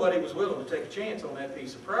that nobody was willing to take a chance on that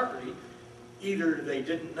piece of property. Either they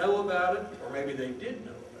didn't know about it, or maybe they did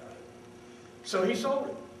know about it. So he sold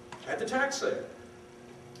it at the tax sale.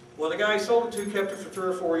 Well, the guy he sold it to kept it for 3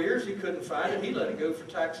 or 4 years. He couldn't find it. He let it go for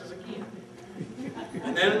taxes again.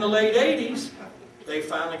 And then in the late 80s, they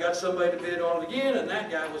finally got somebody to bid on it again, and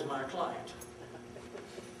that guy was my client.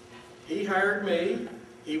 He hired me.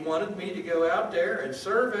 He wanted me to go out there and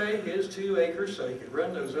survey his 2 acres so he could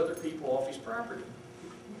run those other people off his property.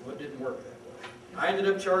 Well, it didn't work that way. I ended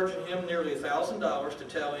up charging him nearly $1,000 to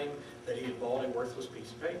tell him that he had bought a worthless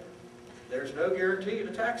piece of paper. There's no guarantee at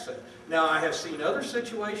a tax sale. Now, I have seen other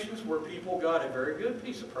situations where people got a very good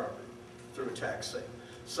piece of property through a tax sale.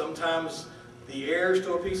 Sometimes the heirs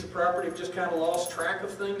to a piece of property have just kind of lost track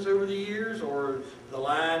of things over the years, or the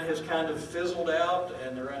line has kind of fizzled out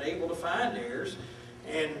and they're unable to find heirs.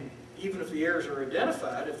 And even if the heirs are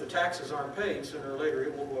identified, if the taxes aren't paid, sooner or later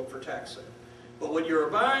it will go up for tax sale. But what you're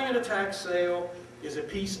buying at a tax sale is a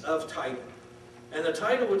piece of title. And the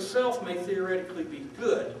title itself may theoretically be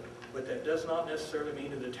good, but that does not necessarily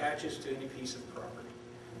mean it attaches to any piece of property.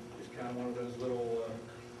 It's kind of one of those little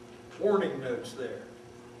warning notes there.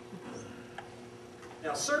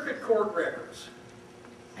 Now, circuit court records.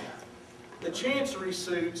 The chancery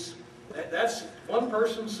suits, that's one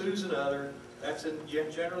person sues another. That's,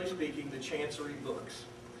 generally speaking, the chancery books.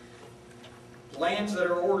 Lands that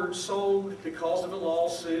are ordered sold because of a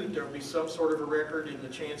lawsuit, there will be some sort of a record in the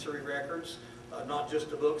chancery records, not just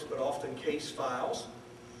the books, but often case files,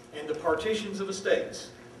 and the partitions of estates.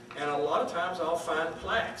 And a lot of times I'll find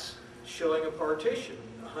plats showing a partition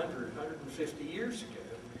 100, 150 years ago.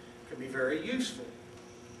 It can be very useful.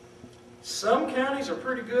 Some counties are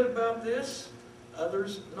pretty good about this,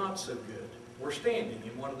 others not so good. We're standing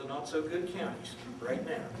in one of the not so good counties right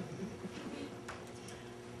now.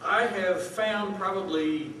 I have found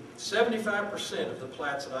probably 75% of the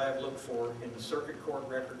plats that I have looked for in the circuit court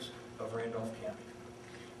records of Randolph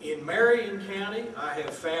County. In Marion County, I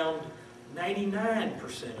have found 99%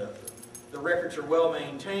 of them. The records are well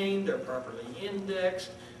maintained, they're properly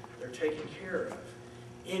indexed, they're taken care of.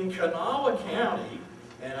 In Kanawha County,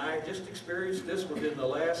 and I just experienced this within the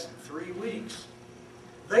last 3 weeks,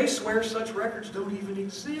 they swear such records don't even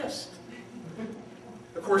exist.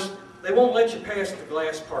 Of course, they won't let you pass the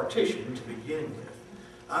glass partition to begin with.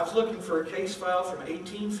 I was looking for a case file from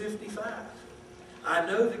 1855. I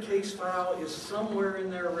know the case file is somewhere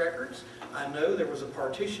in their records. I know there was a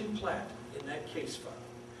partition plat in that case file.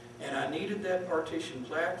 And I needed that partition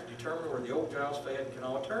plat to determine where the old Giles Fayette and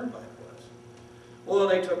Kanawha Turnpike was. Well,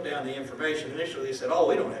 they took down the information. Initially, they said, oh,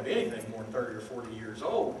 we don't have anything more than 30 or 40 years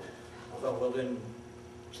old. I thought, well, then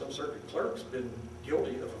some circuit clerk's been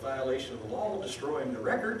guilty of a violation of the law, destroying the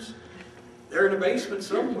records. They're in a basement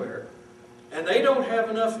somewhere, and they don't have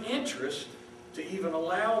enough interest to even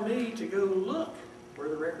allow me to go look where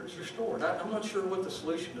the records are stored. I'm not sure what the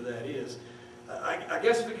solution to that is. I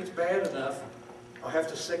guess if it gets bad enough, I'll have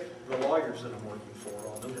to sick the lawyers that I'm working for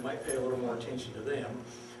on them. They might pay a little more attention to them,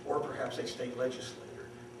 or perhaps a state legislator.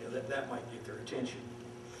 You know, that might get their attention.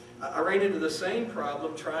 I ran into the same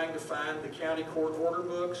problem trying to find the county court order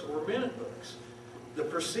books or minute books, the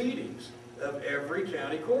proceedings of every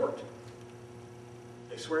county court.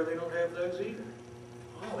 They swear they don't have those either.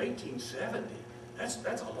 Oh, 1870. That's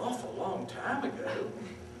an awful long time ago.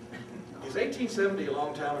 Is 1870 a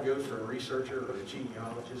long time ago for a researcher or a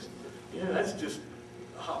genealogist? You know, that's just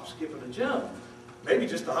a hop, skip, and a jump. Maybe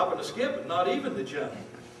just a hop and a skip, and not even the jump.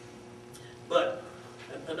 But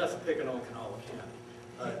enough of picking on Kanawha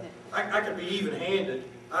County. I could be even-handed.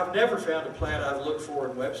 I've never found a plat I've looked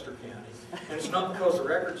for in Webster County. And it's not because the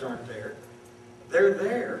records aren't there. They're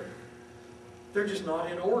there. They're just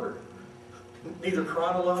not in order. Neither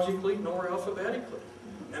chronologically nor alphabetically.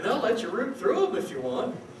 And they'll let you root through them if you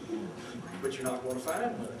want. But you're not going to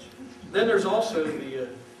find much. Then there's also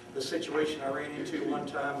the situation I ran into one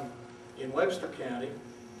time in Webster County,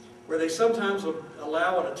 where they sometimes will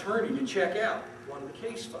allow an attorney to check out one of the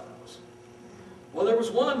case files. Well, there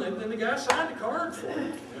was one, and the guy signed a card for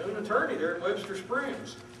it, an attorney there in Webster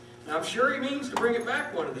Springs. Now, I'm sure he means to bring it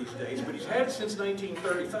back one of these days, but he's had it since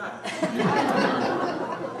 1935.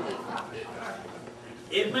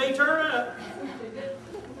 It may turn up.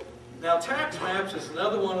 Now, tax maps is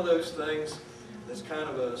another one of those things that's kind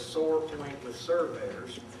of a sore point with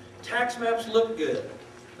surveyors. Tax maps look good,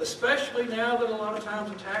 especially now that a lot of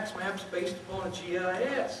times a tax map's based upon a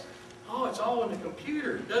GIS. Oh, it's all in the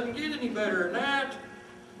computer. It doesn't get any better than that.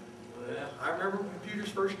 Well, I remember when computers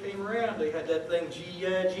first came around, they had that thing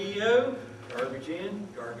GIGO, garbage in,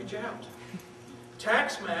 garbage out.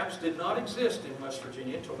 Tax maps did not exist in West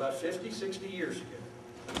Virginia until about 50, 60 years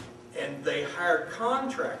ago. And they hired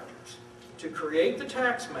contractors to create the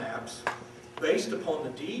tax maps based upon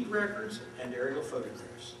the deed records and aerial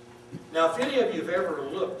photographs. Now, if any of you have ever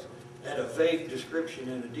looked at a vague description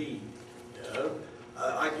in a deed,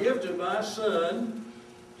 I give to my son,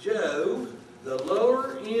 Joe, the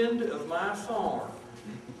lower end of my farm,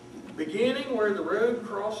 beginning where the road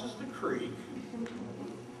crosses the creek,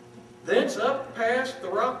 thence up past the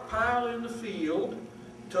rock pile in the field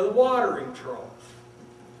to the watering trough,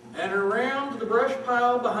 and around the brush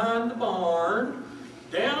pile behind the barn,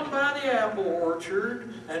 down by the apple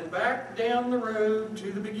orchard, and back down the road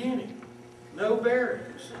to the beginning. No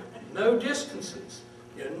bearings, no distances,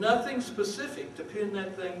 nothing specific to pin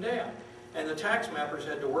that thing down. And the tax mappers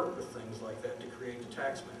had to work with things like that to create the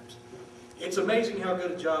tax maps. It's amazing how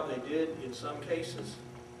good a job they did in some cases.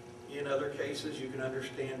 In other cases, you can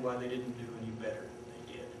understand why they didn't do any better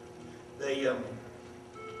than they did.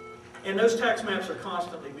 And those tax maps are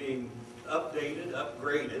constantly being updated,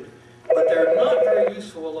 upgraded, but they're not very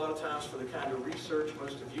useful a lot of times for the kind of research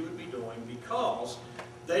most of you would be doing because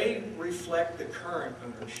they reflect the current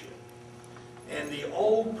ownership. And the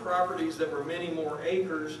old properties that were many more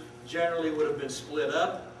acres generally would have been split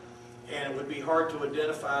up, and it would be hard to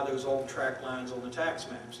identify those old tract lines on the tax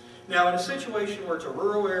maps. Now, in a situation where it's a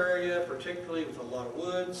rural area, particularly with a lot of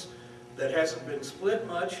woods, that hasn't been split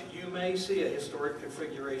much, you may see a historic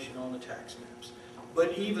configuration on the tax maps.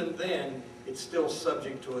 But even then, it's still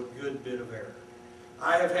subject to a good bit of error.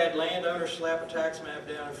 I have had landowners slap a tax map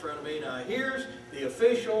down in front of me. Now, here's the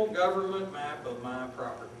official government map of my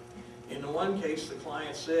property. In the one case, the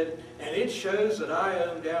client said, and it shows that I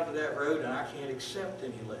own down to that road and I can't accept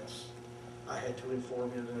any less. I had to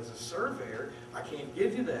inform him that as a surveyor, I can't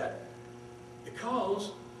give you that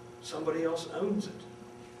because somebody else owns it.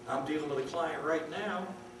 I'm dealing with a client right now.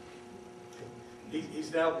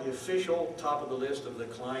 He's now the official top of the list of the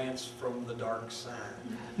clients from the dark side.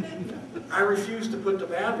 I refused to put the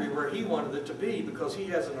boundary where he wanted it to be because he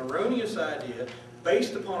has an erroneous idea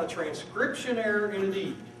based upon a transcription error in a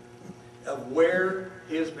deed of where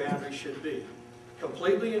his boundary should be.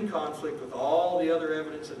 Completely in conflict with all the other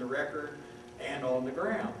evidence in the record and on the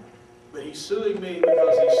ground. But he's suing me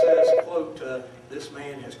because he says, quote, this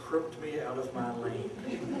man has crooked me out of my land.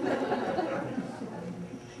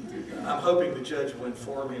 I'm hoping the judge will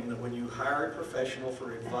inform him that when you hire a professional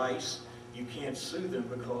for advice, you can't sue them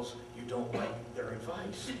because you don't like their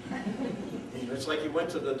advice. You know, it's like you went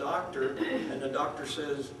to the doctor and the doctor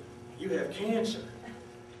says, you have cancer.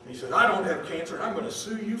 And he says, I don't have cancer and I'm going to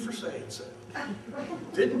sue you for saying so.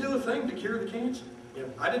 Didn't do a thing to cure the cancer. You know,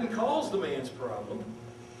 I didn't cause the man's problem.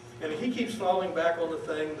 And he keeps falling back on the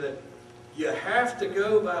thing that you have to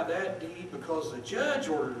go by that deed because the judge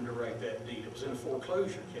ordered him to write that deed. It was in a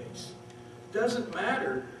foreclosure case. Doesn't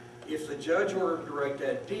matter if the judge ordered him to write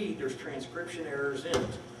that deed, there's transcription errors in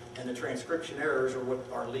it. And the transcription errors are what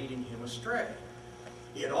are leading him astray.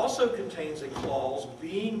 It also contains a clause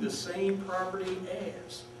being the same property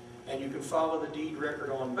as. And you can follow the deed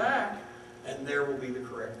record on back and there will be the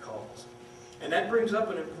correct cause. And that brings up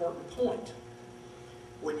an important point.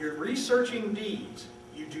 When you're researching deeds,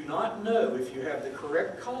 you do not know if you have the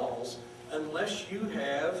correct cause unless you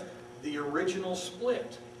have the original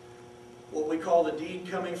split. what we call the deed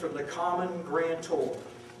coming from the common grantor.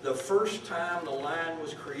 The first time the line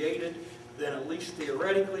was created, then at least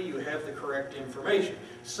theoretically you have the correct information.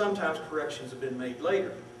 Sometimes corrections have been made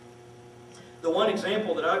later. The one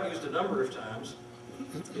example that I've used a number of times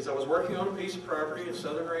is I was working on a piece of property in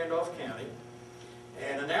southern Randolph County,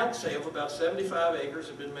 and an out sale of about 75 acres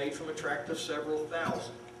had been made from a tract of several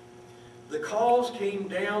thousand. The calls came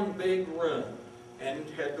down Big Run and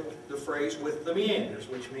had the phrase "with the meanders,"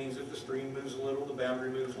 which means if the stream moves a little, the boundary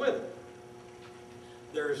moves with it.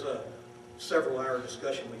 There's a several-hour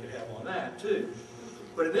discussion we could have on that too.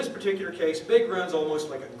 But in this particular case, Big Run's almost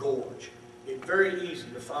like a gorge. It's very easy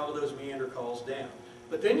to follow those meander calls down.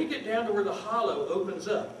 But then you get down to where the hollow opens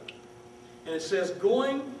up, and it says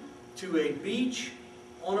going to a beach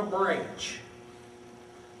on a branch.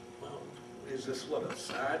 Well, is this what, a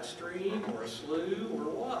side stream or a slough or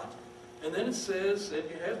what? And then it says that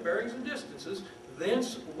it has bearings and distances,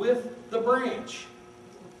 thence with the branch.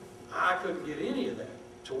 I couldn't get any of that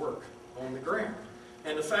to work on the ground.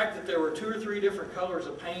 And the fact that there were 2 or 3 different colors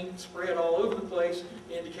of paint spread all over the place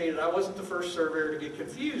indicated I wasn't the first surveyor to get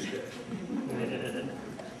confused there.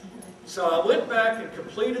 So I went back and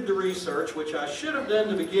completed the research, which I should have done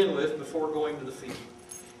to begin with before going to the field.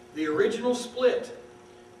 The original split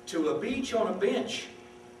to a beach on a bench,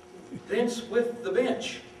 thence with the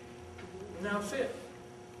bench, now fit.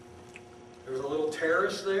 There was a little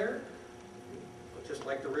terrace there, just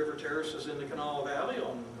like the river terraces in the Canal Valley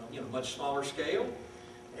on much smaller scale.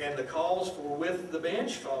 And the calls for with the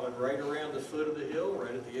bench followed right around the foot of the hill,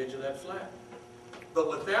 right at the edge of that flat. But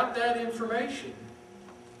without that information,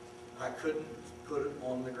 I couldn't put it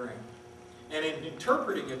on the ground. And in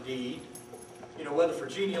interpreting a deed, whether for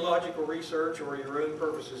genealogical research or your own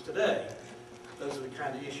purposes today, those are the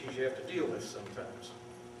kind of issues you have to deal with sometimes.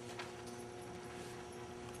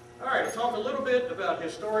 All right, I'll talk a little bit about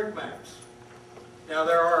historic maps. Now,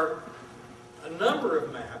 there are a number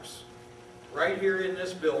of maps right here in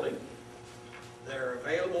this building. They're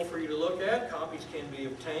available for you to look at. Copies can be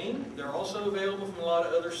obtained. They're also available from a lot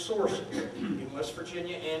of other sources in West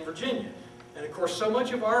Virginia and Virginia. And of course, so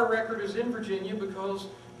much of our record is in Virginia because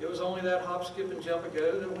it was only that hop, skip, and jump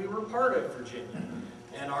ago that we were part of Virginia.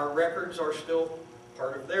 And our records are still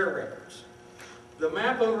part of their records. The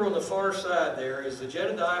map over on the far side there is the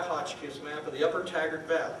Jedediah Hotchkiss map of the Upper Taggart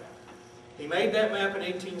Valley. He made that map in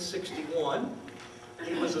 1861.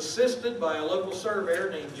 He was assisted by a local surveyor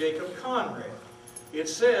named Jacob Conrad. It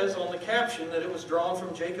says on the caption that it was drawn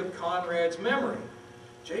from Jacob Conrad's memory.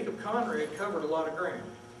 Jacob Conrad covered a lot of ground.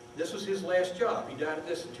 This was his last job. He died of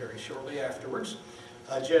dysentery shortly afterwards.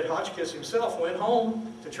 Jed Hotchkiss himself went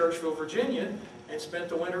home to Churchville, Virginia, and spent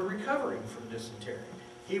the winter recovering from dysentery.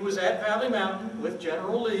 He was at Valley Mountain with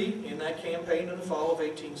General Lee in that campaign in the fall of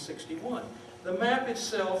 1861. The map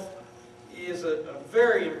itself is a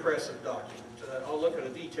very impressive document. I'll look at a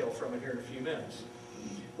detail from it here in a few minutes.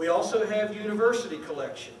 We also have university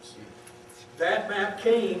collections. That map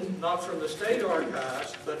came not from the state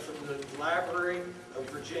archives, but from the Library of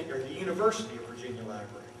Virginia, or the University of Virginia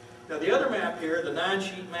Library. Now the other map here, the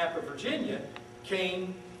 9-sheet map of Virginia,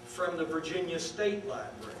 came from the Virginia State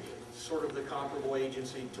Library. It's sort of the comparable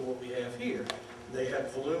agency to what we have here. They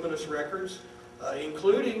have voluminous records,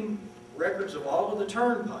 including records of all of the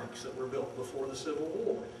turnpikes that were built before the Civil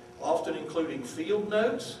War, often including field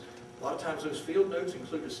notes. A lot of times those field notes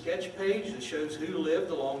include a sketch page that shows who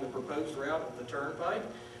lived along the proposed route of the turnpike.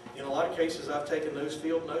 In a lot of cases, I've taken those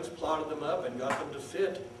field notes, plotted them up, and got them to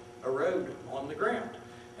fit a road on the ground.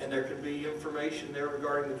 And there could be information there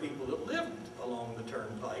regarding the people that lived along the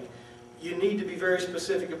turnpike. You need to be very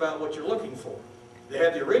specific about what you're looking for. They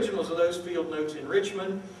have the originals of those field notes in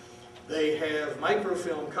Richmond. They have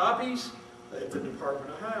microfilm copies at the Department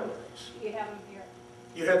of Highways. You have them here.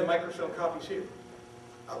 You have the microfilm copies here.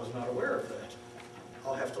 I was not aware of that.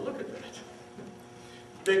 I'll have to look at that.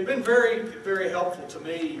 They've been very, very helpful to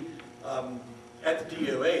me at the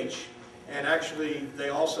DOH, and actually they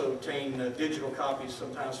also obtain digital copies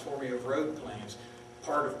sometimes for me of road plans,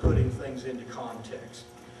 part of putting things into context.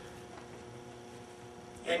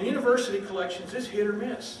 And university collections is hit or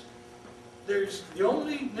miss. The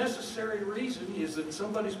only necessary reason is that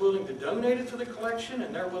somebody's willing to donate it to the collection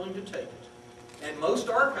and they're willing to take it. And most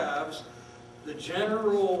archives, the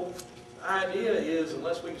general idea is,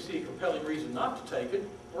 unless we can see a compelling reason not to take it,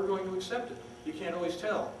 we're going to accept it. You can't always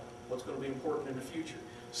tell what's going to be important in the future.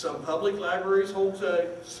 Some public libraries hold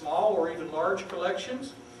small or even large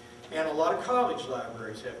collections, and a lot of college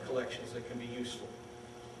libraries have collections that can be useful.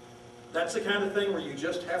 That's the kind of thing where you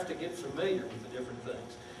just have to get familiar with the different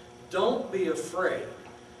things. Don't be afraid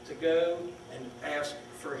to go and ask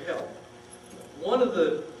for help. one of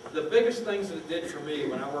the biggest things that it did for me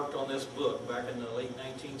when I worked on this book back in the late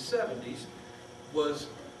 1970s was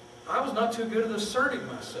I was not too good at asserting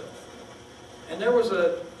myself. And there was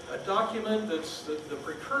a document that's the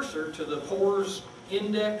precursor to the Porte's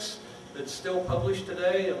Index that's still published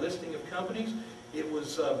today, a listing of companies. It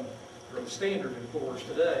was the standard in Porte's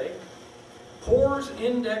today, Porte's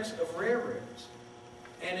Index of Railroads.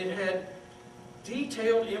 And it had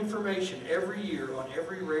detailed information every year on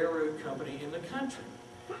every railroad company in the country.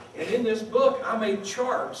 And in this book, I made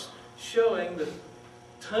charts showing the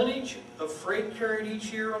tonnage of freight carried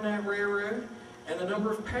each year on that railroad and the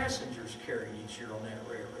number of passengers carried each year on that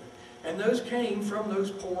railroad. And those came from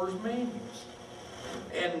those Porte's manuals.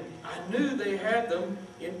 And I knew they had them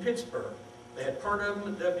in Pittsburgh. They had part of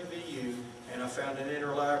them at WVU, and I found an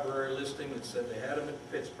interlibrary listing that said they had them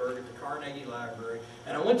at Pittsburgh at the Carnegie Library.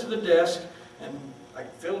 And I went to the desk and I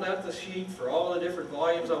filled out the sheet for all the different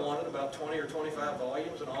volumes I wanted, about 20 or 25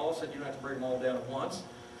 volumes and all. Said you don't have to bring them all down at once.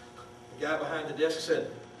 The guy behind the desk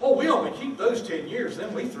said, "Oh, we only keep those 10 years,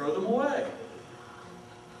 then we throw them away."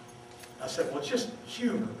 I said, "Well, just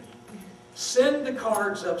humor me. Send the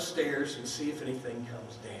cards upstairs and see if anything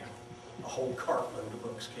comes down." A whole cartload of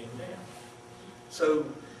books came down. So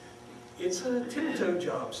it's a tiptoe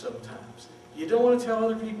job sometimes. You don't want to tell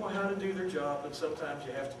other people how to do their job, but sometimes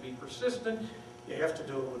you have to be persistent. You have to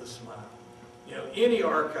do it with a smile. You know, any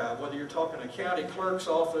archive, whether you're talking a county clerk's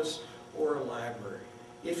office or a library,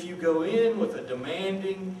 if you go in with a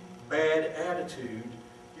demanding, bad attitude,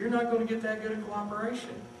 you're not going to get that good a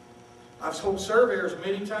cooperation. I've told surveyors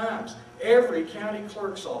many times, every county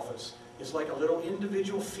clerk's office is like a little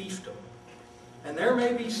individual fiefdom. And there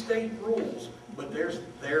may be state rules, but there's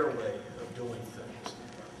their way of doing things.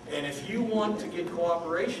 And if you want to get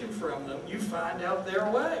cooperation from them, you find out their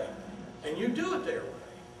way. And you do it their way.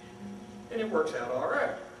 And it works out all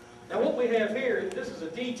right. Now what we have here, this is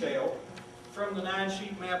a detail from the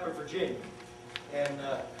 9-sheet map of Virginia. And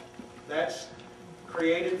that's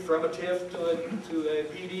created from a TIFF to a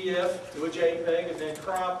PDF to a JPEG and then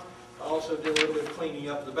cropped. I also did a little bit of cleaning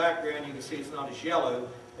up the background. You can see it's not as yellow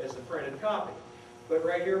as the printed copy. But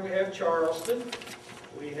right here we have Charleston.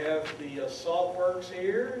 We have the salt works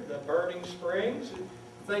here, the burning springs,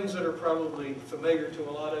 things that are probably familiar to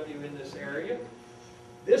a lot of you in this area.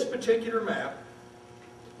 This particular map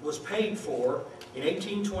was paid for in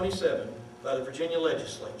 1827 by the Virginia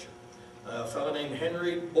legislature. A fellow named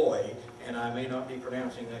Henry Boyd, and I may not be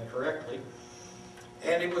pronouncing that correctly.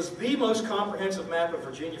 And it was the most comprehensive map of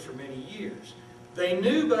Virginia for many years. They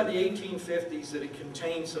knew by the 1850s that it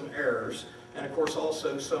contained some errors, and of course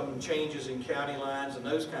also some changes in county lines and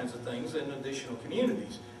those kinds of things, and additional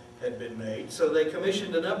communities had been made. So they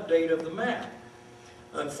commissioned an update of the map.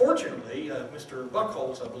 Unfortunately, Mr.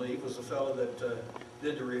 Buckholz, I believe, was the fellow that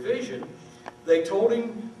did the revision. They told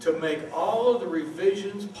him to make all of the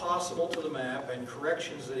revisions possible to the map and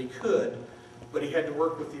corrections that he could, but he had to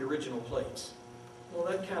work with the original plates. Well,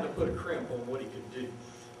 that kind of put a crimp on what he could do.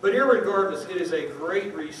 But irregardless, it is a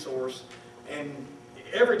great resource, and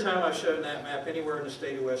every time I've shown that map anywhere in the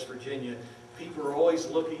state of West Virginia, people are always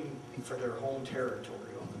looking for their home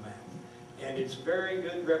territory on the map. And it's very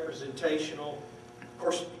good representational. Of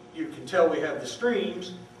course, you can tell we have the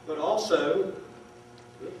streams, but also,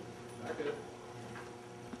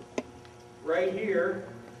 right here,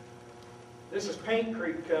 this is Paint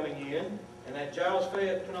Creek coming in, and that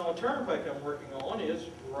Giles-Fayette Canal Turnpike I'm working on is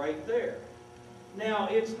right there. Now,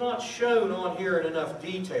 it's not shown on here in enough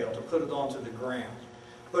detail to put it onto the ground,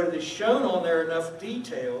 but it is shown on there enough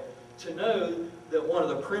detail to know that one of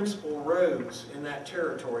the principal roads in that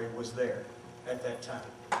territory was there at that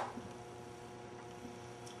time.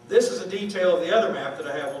 This is a detail of the other map that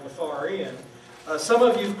I have on the far end. Some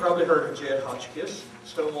of you have probably heard of Jed Hotchkiss,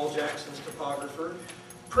 Stonewall Jackson's topographer,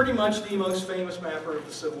 pretty much the most famous mapper of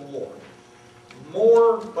the Civil War.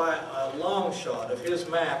 More by a long shot of his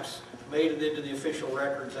maps made it into the official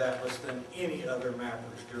records atlas than any other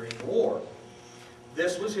mappers during the war.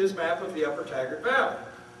 This was his map of the Upper Taggart Valley,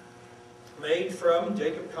 made from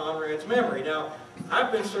Jacob Conrad's memory. Now,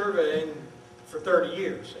 I've been surveying for 30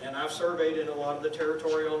 years, and I've surveyed in a lot of the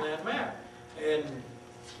territory on that map, and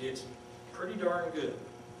it's pretty darn good.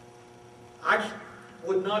 I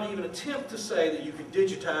would not even attempt to say that you could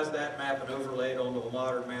digitize that map and overlay it onto a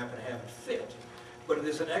modern map and have it fit, but it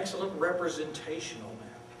is an excellent representational map.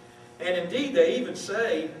 And indeed, they even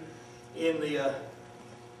say in the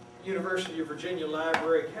University of Virginia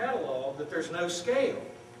Library catalog that there's no scale,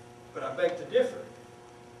 but I beg to differ.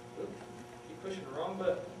 Oops, keep pushing the wrong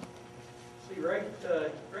button. See, right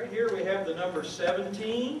here we have the number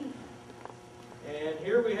 17, and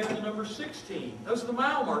here we have the number 16. Those are the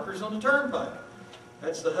mile markers on the turnpike.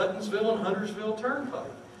 That's the Huttonsville and Huntersville Turnpike.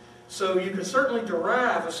 So you can certainly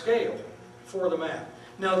derive a scale for the map.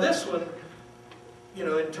 Now this one, you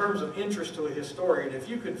know, in terms of interest to a historian, if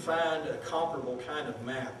you could find a comparable kind of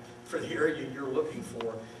map for the area you're looking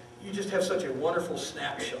for, you just have such a wonderful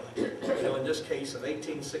snapshot, you know, in this case of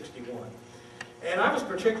 1861. And I was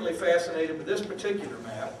particularly fascinated with this particular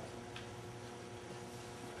map.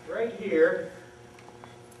 Right here,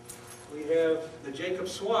 we have the Jacob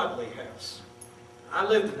Swadley house. I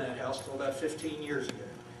lived in that house until about 15 years ago.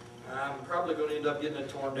 I'm probably going to end up getting it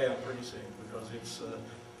torn down pretty soon because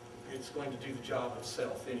it's going to do the job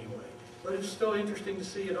itself anyway. But it's still interesting to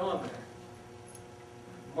see it on there.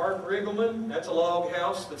 Mark Riggleman, that's a log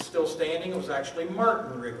house that's still standing. It was actually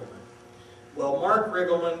Martin Riggleman. Well, Mark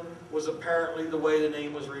Riggleman was apparently the way the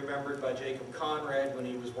name was remembered by Jacob Conrad when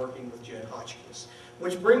he was working with Jed Hotchkiss.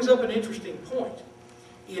 Which brings up an interesting point.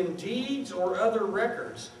 In deeds or other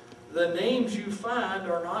records, the names you find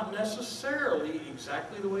are not necessarily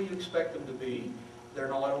exactly the way you expect them to be. They're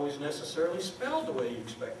not always necessarily spelled the way you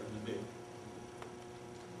expect them to be.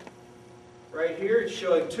 Right here it's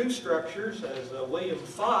showing two structures as William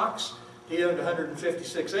Fox. He owned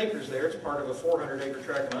 156 acres there. It's part of a 400-acre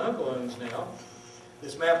tract my uncle owns now.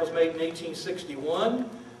 This map was made in 1861.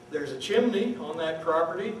 There's a chimney on that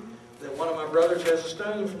property that one of my brothers has a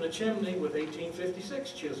stone from the chimney with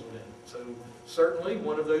 1856 chiseled in it. So certainly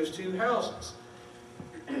one of those two houses.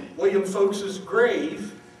 William Folks's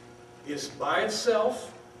grave is by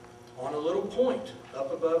itself on a little point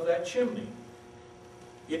up above that chimney.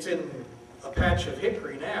 It's in a patch of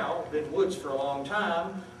hickory now, been woods for a long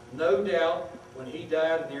time. No doubt when he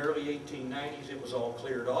died in the early 1890s it was all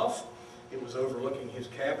cleared off. It was overlooking his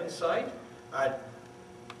cabin site. I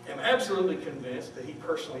am absolutely convinced that he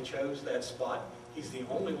personally chose that spot. He's the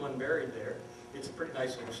only one buried there. It's a pretty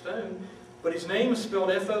nice little stone. But his name is spelled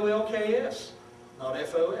F-O-L-K-S, not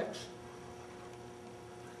F-O-X.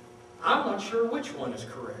 I'm not sure which one is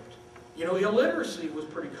correct. You know, illiteracy was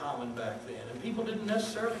pretty common back then, and people didn't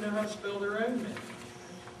necessarily know how to spell their own name.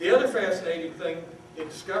 The other fascinating thing in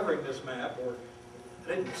discovering this map, or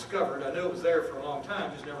I didn't discover it, I knew it was there for a long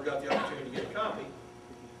time, just never got the opportunity to get a copy.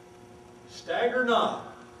 Stagger Knob.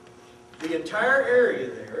 The entire area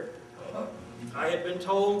there, I had been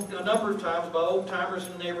told a number of times by old-timers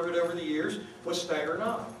in the neighborhood over the years, was Stagger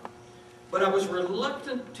Knob. But I was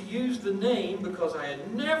reluctant to use the name because I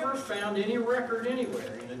had never found any record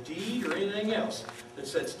anywhere, in a deed or anything else, that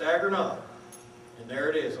said Stagger Knob. And there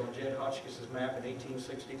it is on Jed Hotchkiss's map in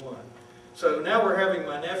 1861. So now we're having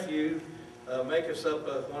my nephew make us up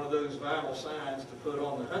one of those vinyl signs to put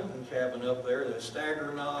on the hunting cabin up there, the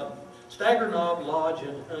Stagger Knob Lodge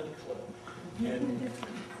and Hunt Club. And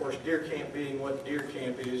of course, deer camp being what deer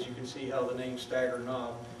camp is, you can see how the name Stagger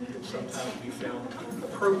Knob can sometimes be found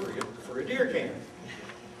appropriate for a deer camp.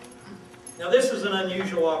 Now this is an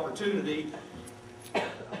unusual opportunity.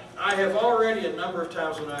 I have already a number of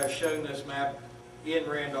times when I have shown this map in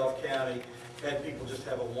Randolph County, had people just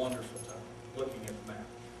have a wonderful time looking at the map.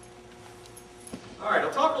 All right,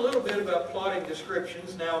 I'll talk a little bit about plotting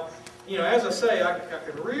descriptions. Now, you know, as I say, I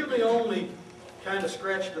can really only kind of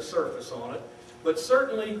scratch the surface on it, but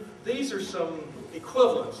certainly these are some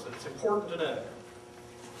equivalents that it's important to know.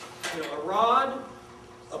 You know, a rod,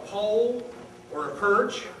 a pole, or a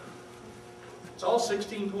perch, it's all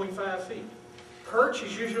 16.5 feet. Perch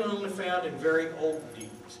is usually only found in very old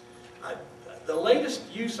deeds. The latest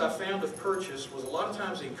use I found of perches was a lot of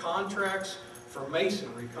times in contracts for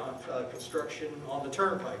masonry construction on the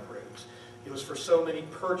turnpike roads. It was for so many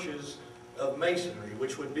perches of masonry,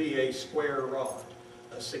 which would be a square rod,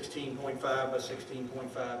 a 16.5 by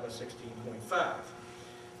 16.5 by 16.5.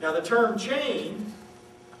 Now the term chain,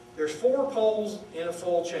 there's 4 poles in a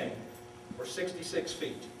full chain, or 66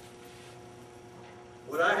 feet.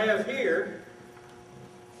 What I have here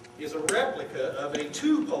is a replica of a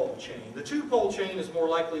 2-pole chain. The 2-pole chain is more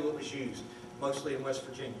likely what was used, mostly in West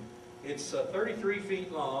Virginia. It's 33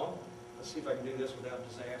 feet long. Let's see if I can do this without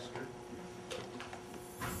disaster.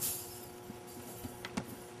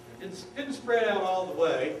 It didn't spread out all the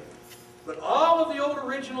way, but all of the old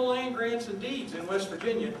original land grants and deeds in West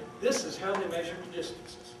Virginia, this is how they measured the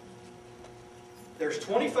distances. There's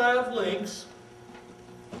 25 links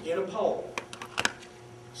in a pole.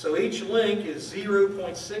 So each link is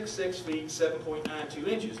 0.66 feet, 7.92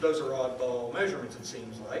 inches. Those are oddball measurements, it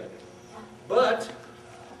seems like. But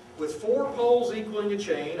with 4 poles equaling a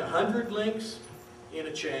chain, 100 links in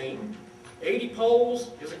a chain, 80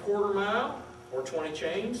 poles is a quarter mile, or 20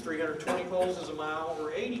 chains, 320 poles is a mile,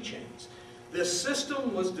 or 80 chains. This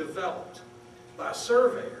system was developed by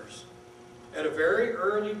surveyors at a very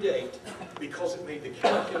early date because it made the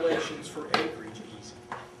calculations for acreage easy.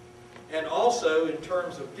 And also, in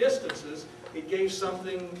terms of distances, it gave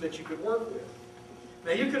something that you could work with.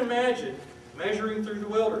 Now you can imagine measuring through the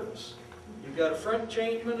wilderness. You've got a front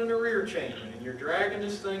chainman and a rear chainman, and you're dragging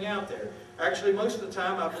this thing out there. Actually, most of the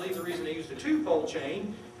time, I believe the reason they used a two-pole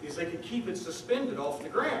chain is they could keep it suspended off the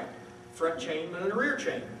ground. Front chainman and a rear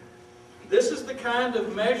chainman. This is the kind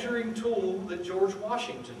of measuring tool that George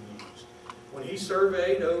Washington used when he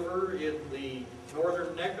surveyed over in the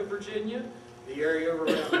northern neck of Virginia, the area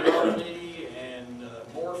around Beverly and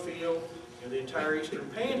Moorefield, and the entire eastern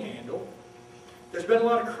panhandle. There's been a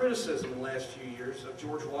lot of criticism in the last few years of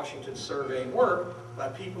George Washington's surveying work by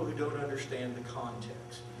people who don't understand the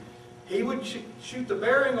context. He would shoot the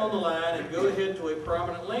bearing on the line and go ahead to a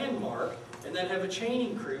prominent landmark and then have a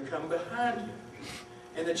chaining crew come behind him.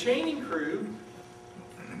 And the chaining crew,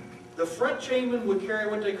 the front chainman would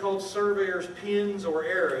carry what they called surveyor's pins or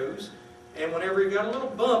arrows, and whenever he got a little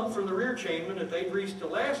bump from the rear chainman, if they'd reached the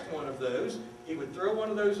last one of those, he would throw one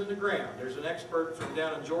of those in the ground. There's an expert from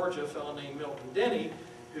down in Georgia, a fellow named Milton Denny,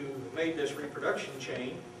 who made this reproduction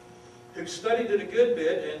chain, who studied it a good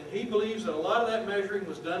bit, and he believes that a lot of that measuring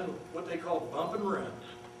was done with what they call bump and run.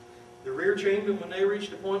 The rear chainman, when they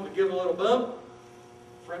reached a point, would give a little bump.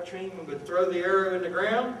 Front chainman would throw the arrow in the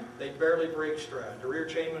ground. They'd barely break stride. The rear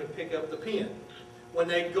chainman would pick up the pin. When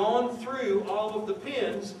they'd gone through all of the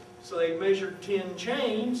pins, so they measured 10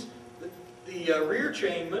 chains, the rear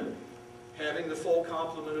chainman, having the full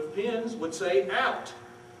complement of pins, would say out.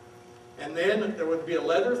 And then there would be a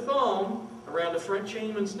leather thong around the front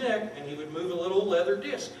chainman's neck, and he would move a little leather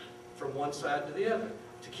disc from one side to the other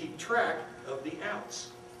to keep track of the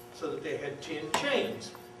outs, so that they had 10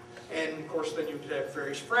 chains. And of course then you could have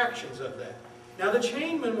various fractions of that. Now the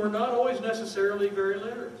chainmen were not always necessarily very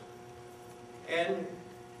literate. And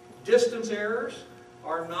distance errors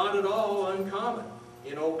are not at all uncommon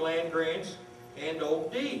in old land grants and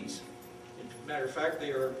old deeds. As a matter of fact,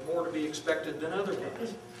 they are more to be expected than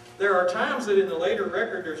otherwise. There are times that in the later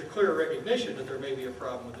record there's a clear recognition that there may be a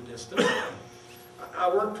problem with the distance. I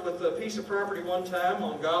worked with a piece of property one time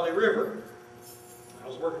on Golly River. I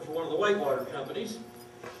was working for one of the whitewater companies,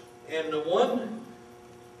 and the one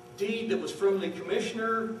deed that was from the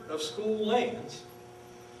Commissioner of School Lands,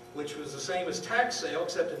 which was the same as tax sale,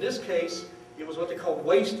 except in this case it was what they called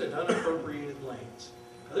wasted, unappropriated lands.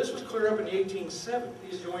 Now this was clear up in the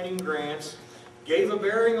 1870s, joining grants, gave a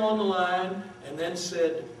bearing on the line, and then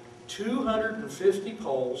said 250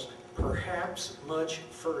 poles, perhaps much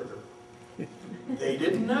further. They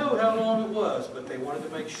didn't know how long it was, but they wanted to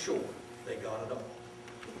make sure they got it all.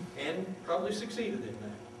 And probably succeeded in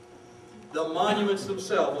that. The monuments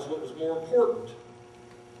themselves was what was more important.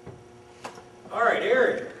 All right,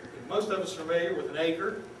 area. Most of us are familiar with an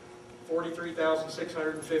acre,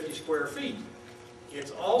 43,650 square feet.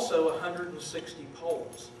 It's also 160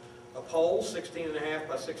 poles. A pole, 16.5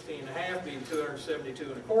 by 16.5, being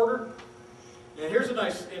 272.25. And here's a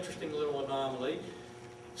nice, interesting little anomaly.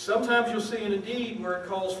 Sometimes you'll see in a deed where it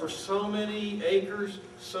calls for so many acres,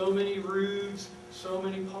 so many roods, so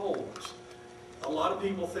many poles. A lot of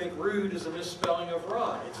people think rood is a misspelling of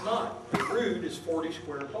rod. It's not. A rood is 40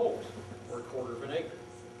 square poles, or a quarter of an acre.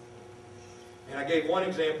 And I gave one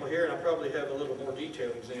example here, and I probably have a little more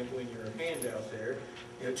detailed example in your handout there.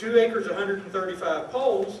 You know, 2 acres, 135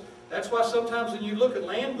 poles. That's why sometimes when you look at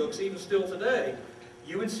land books, even still today,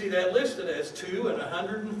 you would see that listed as 2 and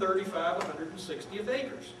 135 160th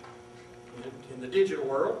acres. In the digital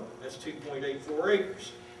world, that's 2.84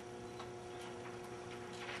 acres.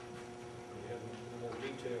 We have more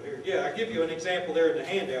detail here. Yeah, I give you an example there in the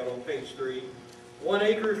handout on page 3. 1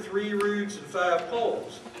 acre, 3 roods, and 5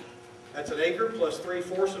 poles. That's an acre plus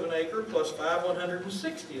 3/4 of an acre plus 5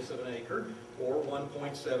 160ths of an acre, or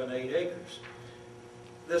 1.78 acres.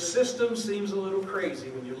 The system seems a little crazy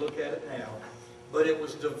when you look at it now, but it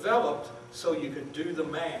was developed so you could do the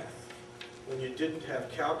math when you didn't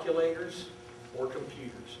have calculators or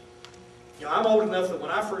computers. You know, I'm old enough that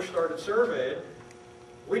when I first started surveying,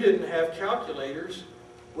 we didn't have calculators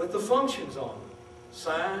with the functions on them.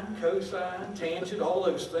 Sine, cosine, tangent, all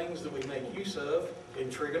those things that we make use of in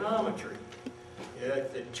trigonometry. Yeah,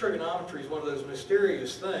 trigonometry is one of those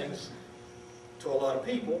mysterious things to a lot of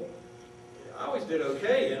people. I always did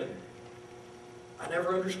okay in it. I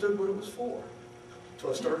never understood what it was for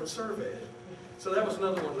until I started surveying. So that was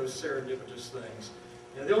another one of those serendipitous things.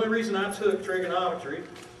 And the only reason I took trigonometry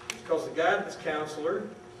is because the guidance counselor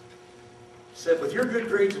said, with your good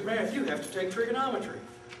grades in math, you have to take trigonometry.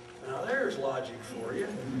 Now there's logic for you.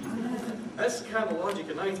 That's the kind of logic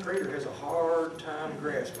a 9th grader has a hard time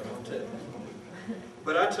grasping, I'll tell you.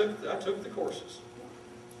 but I took the courses.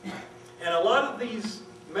 And a lot of these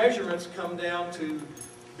measurements come down to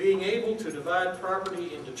being able to divide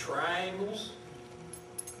property into triangles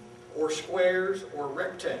or squares or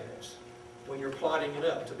rectangles when you're plotting it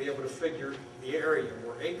up, to be able to figure the area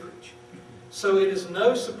or acreage. So it is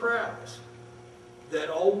no surprise that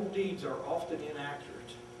old deeds are often inaccurate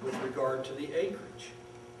with regard to the acreage.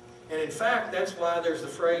 And in fact, that's why there's the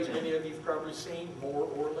phrase many of you have probably seen, more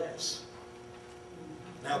or less.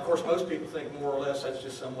 Now, of course, most people think more or less, that's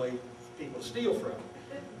just some way people steal from.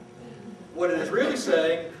 What it is really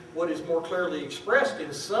saying, what is more clearly expressed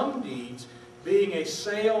in some deeds, being a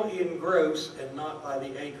sale in gross and not by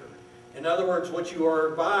the acre. In other words, what you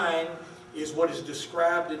are buying is what is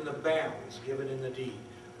described in the bounds given in the deed,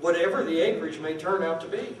 whatever the acreage may turn out to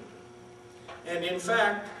be. And in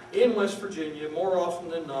fact, in West Virginia, more often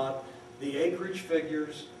than not, the acreage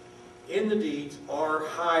figures in the deeds are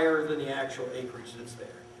higher than the actual acreage that's there.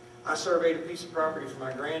 I surveyed a piece of property for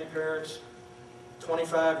my grandparents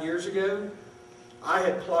 25 years ago. I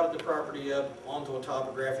had plotted the property up onto a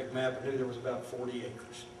topographic map and knew there was about 40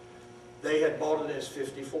 acres. They had bought it as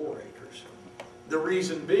 54 acres. The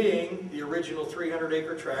reason being, the original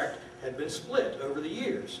 300-acre tract had been split over the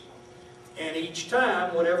years. And each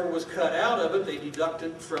time, whatever was cut out of it, they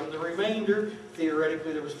deducted from the remainder.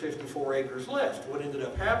 Theoretically, there was 54 acres left. What ended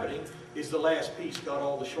up happening is the last piece got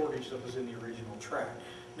all the shortage that was in the original tract.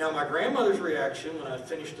 Now, my grandmother's reaction when I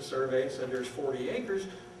finished the survey and said there's 40 acres,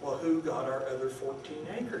 well, who got our other 14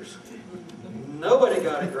 acres? Nobody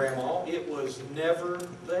got it, Grandma. It was never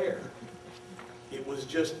there. It was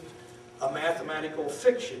just a mathematical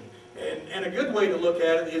fiction. And a good way to look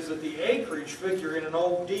at it is that the acreage figure in an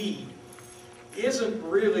old deed isn't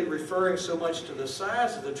really referring so much to the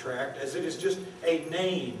size of the tract as it is just a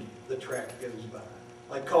name the tract goes by.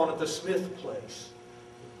 Like calling it the Smith place.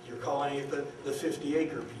 You're calling it the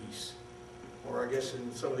 50-acre piece. Or I guess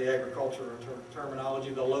in some of the agricultural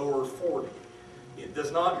terminology, the lower 40. It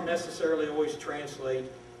does not necessarily always translate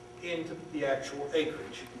into the actual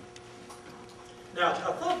acreage. Now,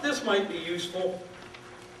 I thought this might be useful.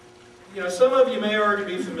 You know, some of you may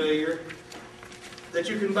already be familiar that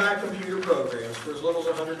you can buy computer programs for as little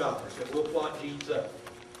as $100 that will plot deeds up.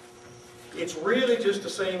 It's really just the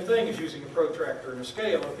same thing as using a protractor and a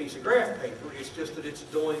scale and a piece of graph paper. It's just that it's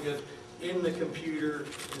doing it in the computer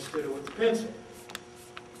instead of with the pencil.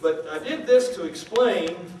 But I did this to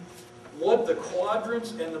explain what the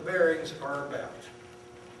quadrants and the bearings are about.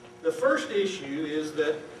 The first issue is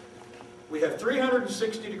that we have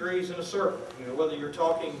 360 degrees in a circle. You know, whether you're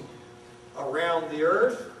talking around the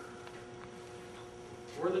earth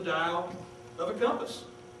or the dial of a compass.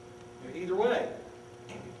 Either way.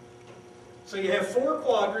 So you have 4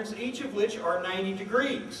 quadrants, each of which are 90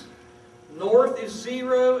 degrees. North is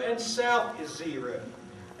 0 and south is 0.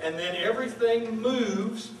 And then everything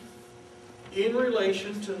moves in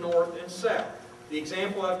relation to north and south. The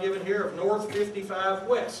example I've given here of north 55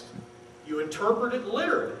 west. You interpret it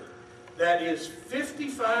literally. That is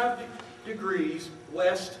 55 degrees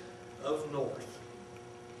west of north.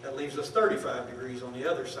 That leaves us 35 degrees on the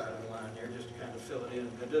other side of the line there, just to kind of fill it in.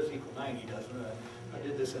 That does equal 90, doesn't it? I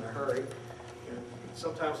did this in a hurry. You know,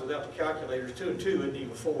 sometimes without the calculators, 2 and 2 isn't even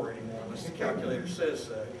 4 anymore, unless the calculator says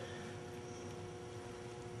so.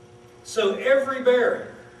 So every bearing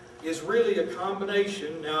is really a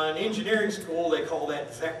combination. Now, in engineering school, they call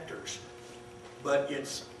that vectors. But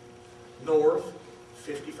it's north,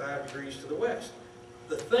 55 degrees to the west.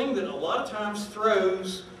 The thing that a lot of times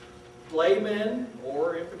throws laymen,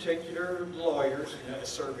 or in particular lawyers, you know, as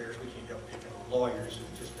surveyors, we can't help picking on lawyers,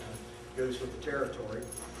 it just kind of goes with the territory.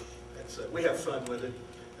 That's, we have fun with it.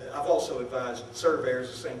 I've also advised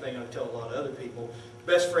surveyors, the same thing I tell a lot of other people.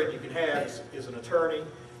 Best friend you can have is an attorney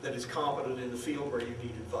that is competent in the field where you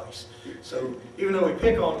need advice. So even though we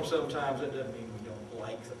pick on them sometimes, that doesn't mean we don't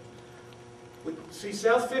like them. We see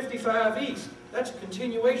South 55 East, that's a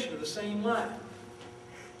continuation of the same line.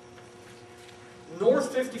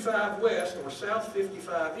 North 55 West or South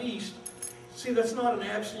 55 East, see, that's not an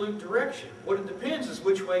absolute direction. What it depends is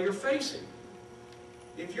which way you're facing.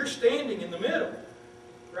 If you're standing in the middle,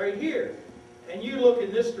 right here, and you look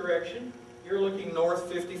in this direction, you're looking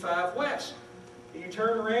north 55 west. If you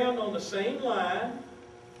turn around on the same line,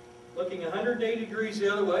 looking 180 degrees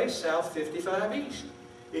the other way, south 55 east.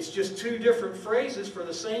 It's just 2 different phrases for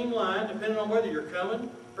the same line, depending on whether you're coming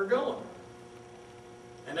or going.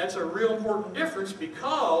 And that's a real important difference,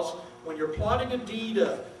 because when you're plotting a deed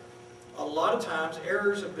up, a lot of times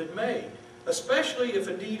errors have been made, especially if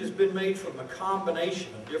a deed has been made from a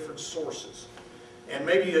combination of different sources. And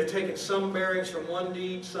maybe you've taken some bearings from one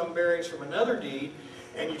deed, some bearings from another deed,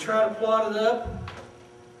 and you try to plot it up,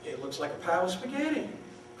 It looks like a pile of spaghetti.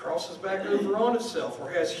 Crosses back over on itself, or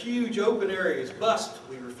has huge open areas, bust,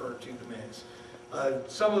 we refer to them as.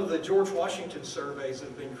 Some of the George Washington surveys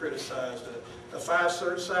have been criticized. A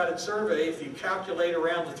 5-sided survey, if you calculate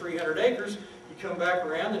around the 300 acres, you come back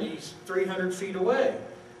around and he's 300 feet away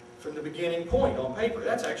from the beginning point on paper.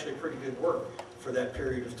 That's actually pretty good work for that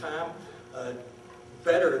period of time.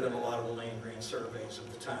 Better than a lot of the land grant surveys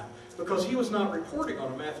of the time. Because he was not reporting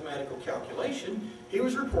on a mathematical calculation, he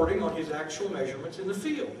was reporting on his actual measurements in the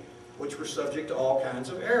field, which were subject to all kinds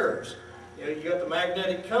of errors. You know, you got the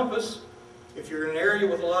magnetic compass. If you're in an area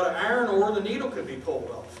with a lot of iron ore, the needle could be pulled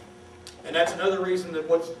off. And that's another reason that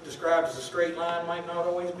what's described as a straight line might not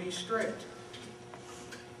always be straight.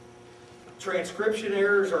 Transcription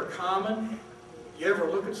errors are common. You ever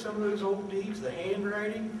look at some of those old deeds, the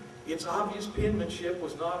handwriting? It's obvious penmanship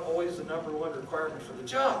was not always the #1 requirement for the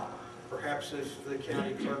job. Perhaps if the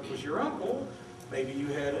county clerk was your uncle, maybe you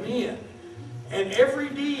had an N. And every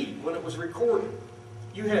deed, when it was recorded,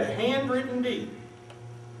 you had a handwritten deed.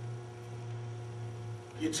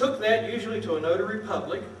 You took that usually to a notary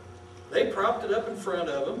public. They propped it up in front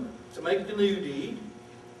of them to make the new deed,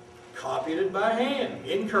 copied it by hand,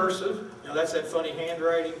 in cursive. Now that's that funny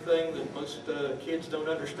handwriting thing that most kids don't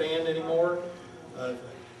understand anymore.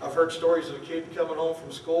 I've heard stories of a kid coming home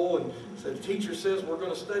from school and said, the teacher says we're going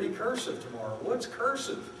to study cursive tomorrow. What's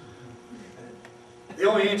cursive? The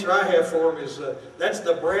only answer I have for him is that's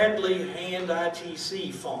the Bradley Hand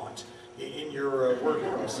ITC font in your word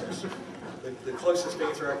processor. The closest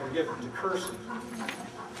answer I can give him to cursive.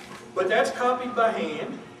 But that's copied by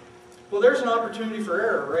hand. Well, there's an opportunity for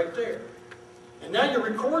error right there. And now you're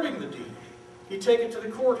recording the deed. You take it to the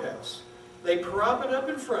courthouse. They prop it up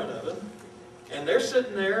in front of him. And they're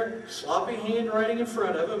sitting there, sloppy handwriting in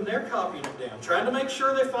front of them, and they're copying it down, trying to make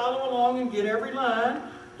sure they follow along and get every line.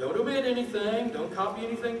 Don't omit anything. Don't copy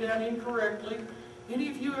anything down incorrectly. Any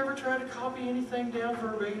of you ever try to copy anything down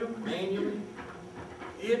verbatim, manually?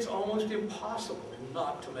 It's almost impossible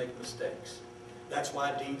not to make mistakes. That's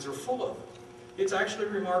why deeds are full of them. It's actually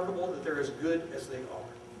remarkable that they're as good as they are.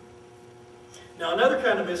 Now, another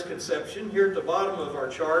kind of misconception, here at the bottom of our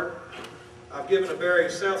chart, I've given a bearing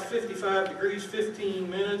south 55 degrees, 15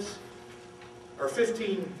 minutes, or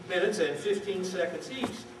 15 minutes and 15 seconds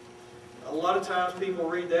east. A lot of times people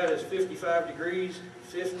read that as 55 degrees,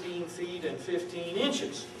 15 feet, and 15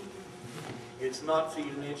 inches. It's not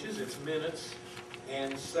feet and inches, it's minutes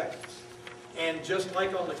and seconds. And just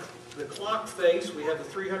like on the clock face, we have the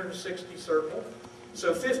 360 circle.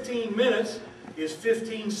 So 15 minutes is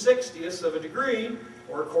 15/60ths of a degree,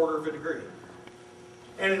 or 1/4 of a degree.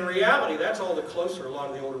 And in reality, that's all the closer a lot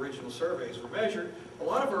of the old original surveys were measured. A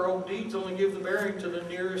lot of our old deeds only give the bearing to the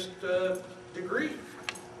nearest degree.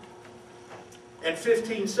 And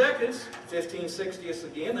 15 seconds, 15/60ths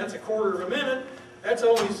again, that's 1/4 of a minute. That's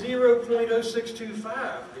only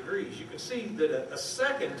 0.0625 degrees. You can see that a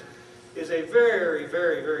second is a very,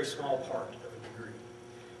 very, very small part of a degree.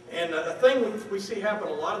 And a thing we see happen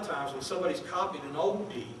a lot of times when somebody's copied an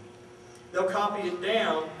old deed, they'll copy it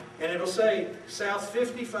down and it'll say south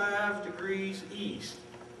 55 degrees east.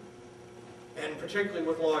 And particularly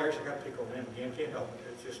with lawyers, I got to pick on them again, can't help it.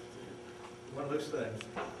 It's just one of those things.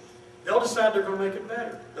 They'll decide they're going to make it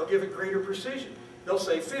better. They'll give it greater precision. They'll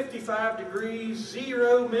say 55 degrees,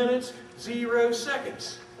 0 minutes, 0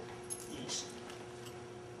 seconds east.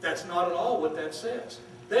 That's not at all what that says.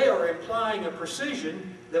 They are implying a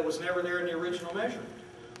precision that was never there in the original measurement.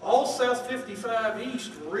 All south 55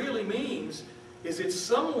 east really means is it's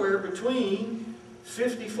somewhere between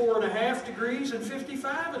 54.5 degrees and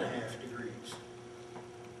 55.5 degrees.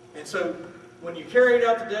 And so when you carry it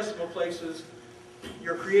out to decimal places,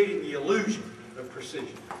 you're creating the illusion of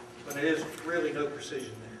precision, when it is really no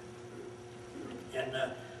precision there.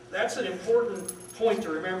 And that's an important point to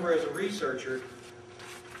remember as a researcher.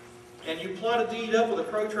 And you plot a deed up with a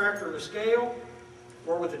protractor and a scale,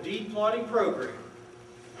 or with a deed plotting program.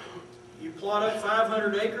 You plot up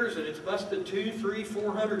 500 acres and it's busted 200, 300,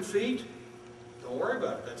 400 feet. Don't worry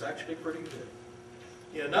about it. That's actually pretty good.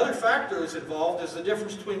 You know, another factor that's involved is the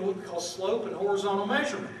difference between what we call slope and horizontal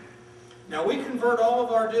measurement. Now, we convert all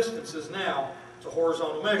of our distances now to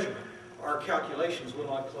horizontal measurement. Our calculations will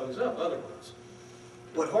not close up otherwise.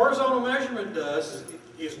 What horizontal measurement does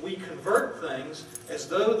is we convert things as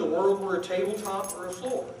though the world were a tabletop or a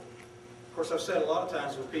floor. Of course, I've said a lot of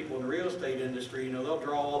times with people in the real estate industry, you know, they'll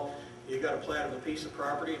draw, you got a plat of a piece of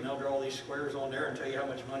property, and they'll draw these squares on there and tell you how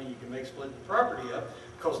much money you can make splitting the property up,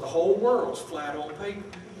 because the whole world's flat on paper,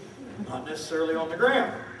 not necessarily on the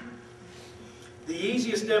ground. The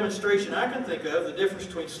easiest demonstration I can think of, the difference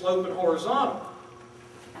between slope and horizontal.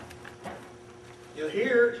 You know,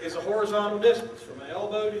 here is a horizontal distance from an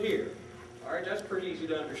elbow to here. All right, that's pretty easy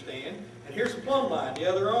to understand. And here's a plumb line, the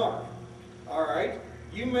other arm. All right,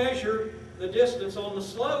 you measure the distance on the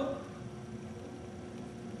slope.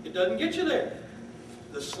 It doesn't get you there.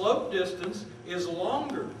 The slope distance is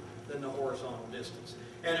longer than the horizontal distance.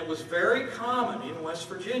 And it was very common in West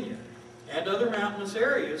Virginia and other mountainous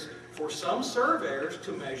areas for some surveyors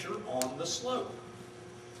to measure on the slope.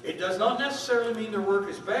 It does not necessarily mean their work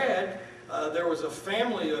is bad. There was a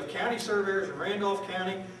family of county surveyors in Randolph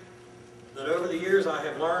County that over the years I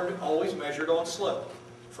have learned always measured on slope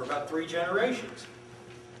for about 3 generations.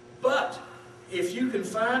 But if you can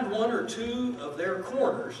find 1 or 2 of their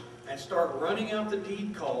corners and start running out the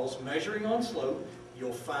deed calls measuring on slope,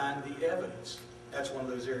 you'll find the evidence. That's one of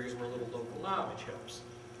those areas where a little local knowledge helps.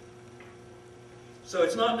 So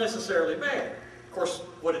it's not necessarily bad. Of course,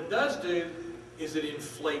 what it does do is it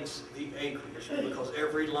inflates the acreage because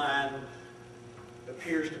every line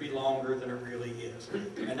appears to be longer than it really is.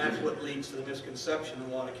 And that's what leads to the misconception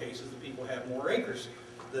in a lot of cases that people have more acres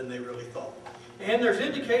than they really thought. And there's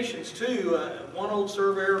indications too. One old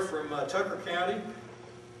surveyor from Tucker County,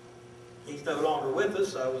 he's no longer with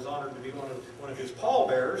us. I was honored to be one of his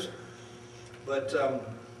pallbearers. But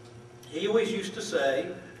he always used to say,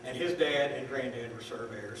 and his dad and granddad were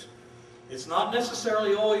surveyors, it's not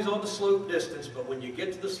necessarily always on the slope distance, but when you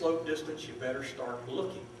get to the slope distance, you better start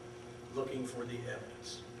looking for the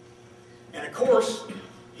evidence. And of course,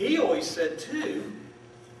 he always said too,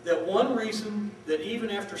 that one reason that even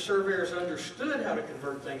after surveyors understood how to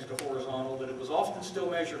convert things to horizontal, that it was often still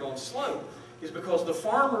measured on slope, is because the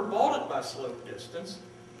farmer bought it by slope distance.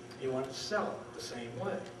 He wanted to sell it the same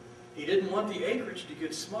way. He didn't want the acreage to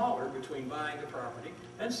get smaller between buying the property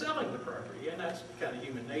and selling the property, and that's kind of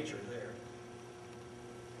human nature there.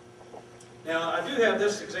 Now, I do have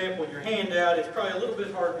this example in your handout. It's probably a little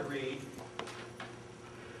bit hard to read.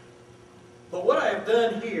 But what I have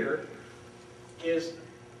done here is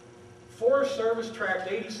Forest Service Tract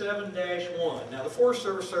 87-1. Now, the Forest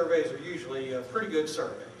Service surveys are usually pretty good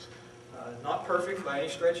surveys. Not perfect by any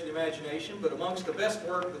stretch of the imagination, but amongst the best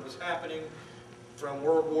work that was happening from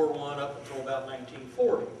World War I up until about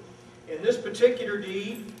 1940. In this particular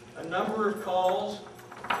deed, a number of calls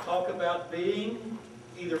talk about being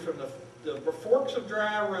either from the forks of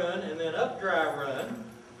Dry Run and then up Dry Run.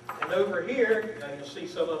 And over here, now you'll see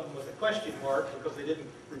some of them with a question mark because they didn't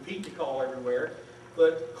repeat the call everywhere,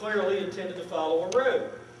 but clearly intended to follow a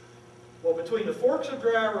road. Well, between the forks of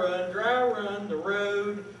Dry Run, the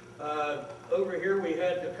road, over here we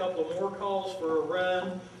had a couple of more calls for a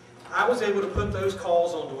run. I was able to put those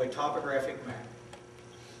calls onto a topographic map.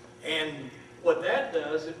 And what that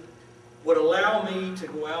does, it would allow me to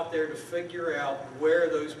go out there to figure out where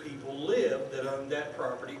those people live that own that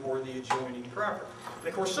property or the adjoining property. And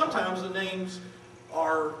of course, sometimes the names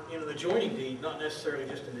are in the adjoining deed, not necessarily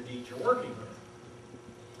just in the deed you're working with.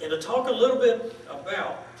 And to talk a little bit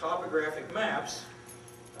about topographic maps,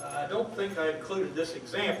 I don't think I included this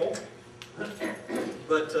example,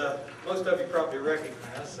 but most of you probably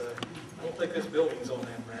recognize. I don't think this building's on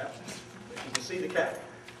that map, but you can see the cap.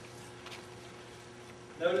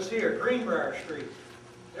 Notice here, Greenbrier Street.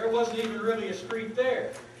 There wasn't even really a street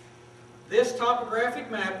there. This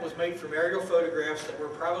topographic map was made from aerial photographs that were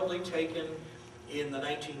probably taken in the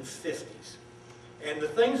 1950s. And the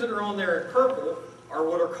things that are on there in purple are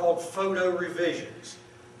what are called photo revisions.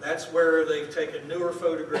 That's where they've taken newer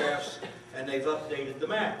photographs and they've updated the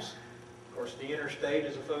maps. Of course, the interstate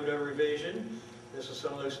is a photo revision. This is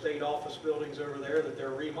some of those state office buildings over there that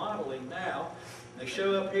they're remodeling now. They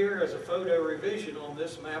show up here as a photo revision on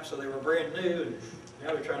this map, so they were brand new, and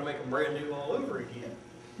now they're trying to make them brand new all over again.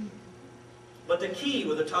 But the key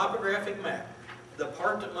with a topographic map, the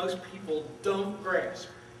part that most people don't grasp,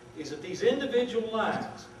 is that these individual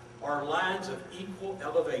lines are lines of equal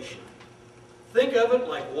elevation. Think of it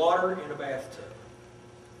like water in a bathtub.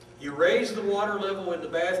 You raise the water level in the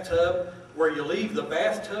bathtub, where you leave the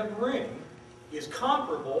bathtub ring is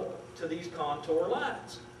comparable to these contour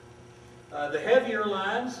lines. The heavier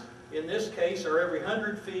lines, in this case, are every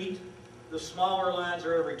 100 feet. The smaller lines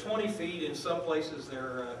are every 20 feet. In some places,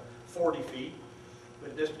 they're 40 feet.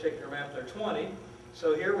 But in this particular map, they're 20.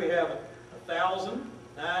 So here we have 1,000,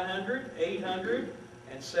 900, 800,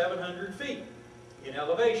 and 700 feet in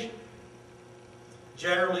elevation.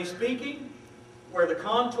 Generally speaking, where the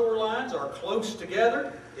contour lines are close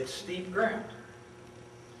together, it's steep ground.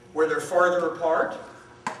 Where they're farther apart,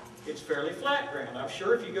 it's fairly flat ground. I'm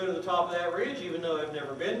sure if you go to the top of that ridge, even though I've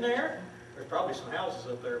never been there, there's probably some houses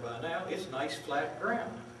up there by now, it's nice flat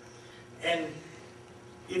ground. And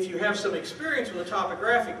if you have some experience with a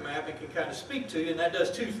topographic map, it can kind of speak to you, and that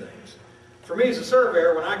does two things. for me as a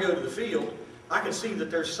surveyor, when I go to the field, I can see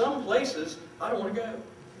that there's some places I don't want to go.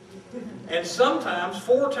 And sometimes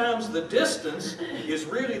 4 times the distance is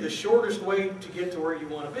really the shortest way to get to where you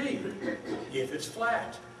want to be, if it's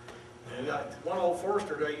flat. And one old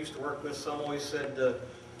forester that I used to work with, some always said,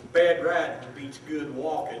 bad riding beats good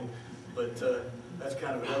walking, but that's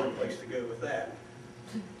kind of another place to go with that.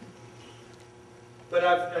 But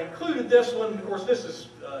I've included this one. Of course, this is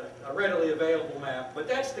a readily available map, but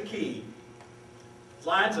that's the key.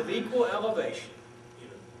 Lines of equal elevation.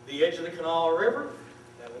 The edge of the canal or river,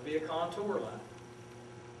 that would be a contour line.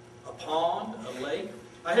 A pond, a lake.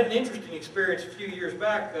 I had an interesting experience a few years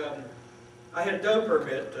back. I had a doe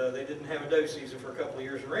permit. They didn't have a doe season for a couple of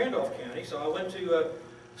years in Randolph County, so I went to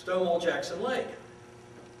Stonewall Jackson Lake.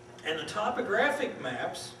 And the topographic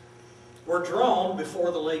maps were drawn before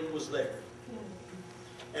the lake was there.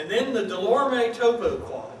 And then the Delorme topo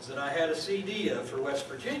quads that I had a CD of for West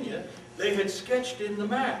Virginia, they had sketched in the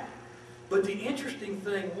map. But the interesting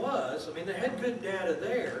thing was, I mean, they had good data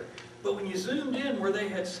there, but when you zoomed in where they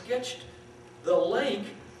had sketched the lake,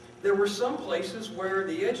 there were some places where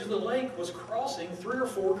the edge of the lake was crossing 3 or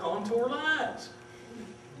 4 contour lines.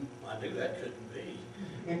 I knew that couldn't be.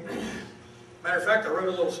 Matter of fact, I wrote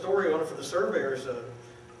a little story on it for the Surveyors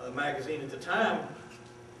magazine at the time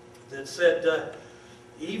that said,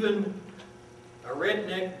 even a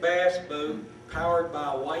redneck bass boat powered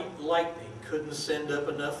by white lightning couldn't send up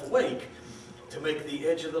enough wake to make the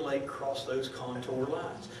edge of the lake cross those contour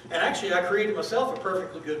lines. And actually, I created myself a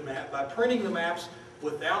perfectly good map by printing the maps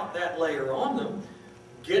without that layer on them,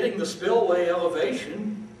 getting the spillway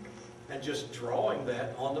elevation, and just drawing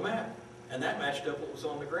that on the map. And that matched up what was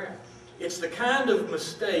on the ground. It's the kind of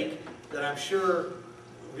mistake that I'm sure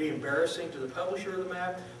would be embarrassing to the publisher of the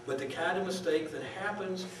map, but the kind of mistake that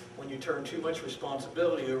happens when you turn too much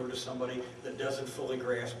responsibility over to somebody that doesn't fully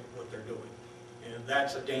grasp what they're doing. And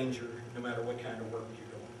that's a danger no matter what kind of work you're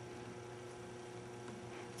doing.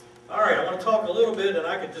 All right, I want to talk a little bit, and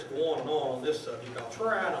I could just go on this subject. I'll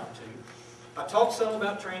try not to. I talked some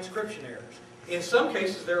about transcription errors. In some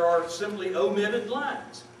cases, there are simply omitted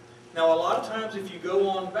lines. Now, a lot of times, if you go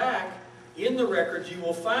on back in the records, you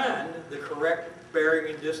will find the correct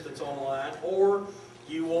bearing and distance on the line, or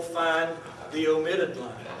you will find the omitted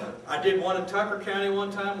line. I did one in Tucker County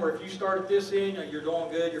one time where if you start at this end, you're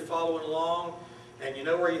doing good, you're following along, and you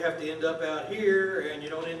know where you have to end up out here, and you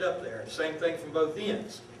don't end up there. Same thing from both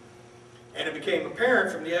ends. And it became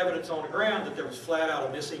apparent from the evidence on the ground that there was flat out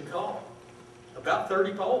a missing column. About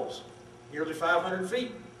 30 poles, nearly 500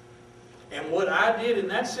 feet. And what I did in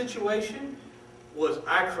that situation was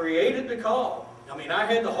I created the call. I mean, I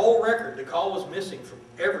had the whole record. The call was missing from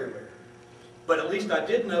everywhere. But at least I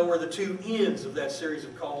did know where the 2 ends of that series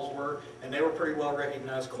of calls were, and they were pretty well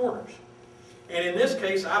recognized corners. And in this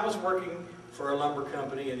case, I was working for a lumber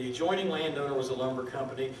company, and the adjoining landowner was a lumber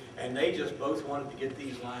company, and they just both wanted to get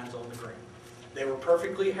these lines on the ground. They were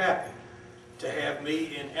perfectly happy to have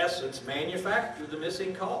me, in essence, manufacture the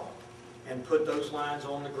missing call and put those lines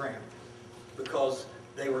on the ground because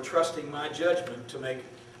they were trusting my judgment to make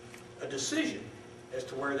a decision as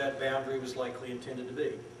to where that boundary was likely intended to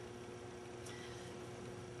be.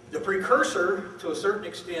 The precursor, to a certain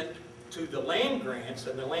extent, to the land grants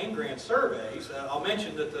and the land grant surveys, I'll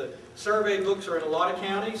mention that the survey books are in a lot of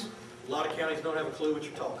counties. A lot of counties don't have a clue what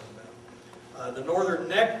you're talking about. The Northern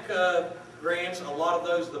Neck grants, a lot of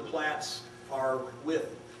those, the plats are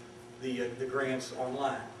with the grants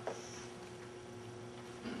online.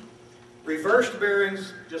 Reversed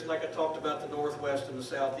bearings, just like I talked about the Northwest and the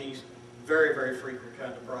Southeast, very, very frequent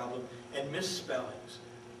kind of problem. And misspellings.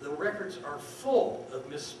 The records are full of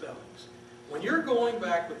misspellings. When you're going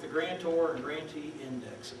back with the grantor and grantee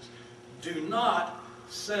indexes, do not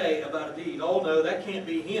say about a deed, oh no, that can't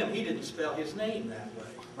be him. He didn't spell his name that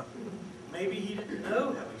way. Maybe he didn't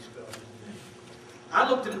know how he spelled his name. I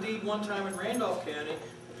looked at a deed one time in Randolph County.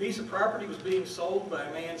 A piece of property was being sold by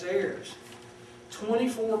a man's heirs.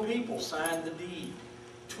 24 people signed the deed.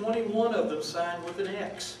 21 of them signed with an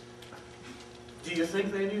X. Do you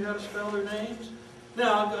think they knew how to spell their names?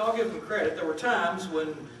 Now, I'll give them credit. There were times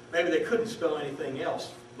when maybe they couldn't spell anything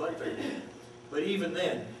else but that. But even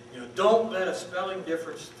then, don't let a spelling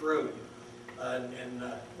difference throw you.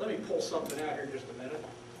 Let me pull something out here just a minute.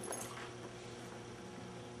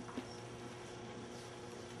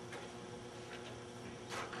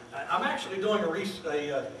 I'm actually doing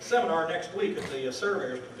a seminar next week at the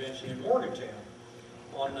Surveyors Convention in Morgantown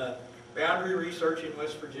on boundary research in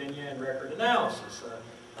West Virginia and record analysis.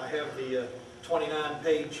 I have the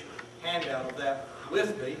 29-page handout of that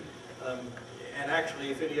with me. And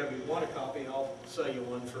actually, if any of you want a copy, I'll sell you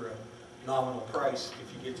one for nominal price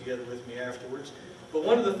if you get together with me afterwards. But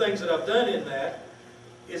one of the things that I've done in that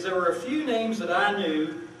is there were a few names that I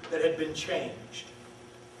knew that had been changed.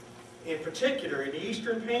 In particular, in the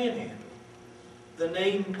Eastern Panhandle, the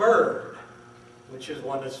name Bird, which is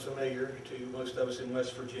one that's familiar to most of us in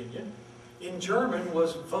West Virginia, in German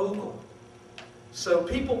was Vogel. So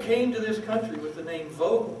people came to this country with the name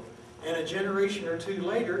Vogel, and a generation or two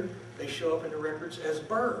later, they show up in the records as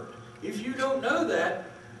Bird. If you don't know that,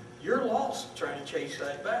 you're lost trying to chase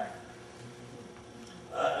that back.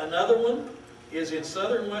 Another one is in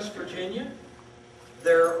southern West Virginia.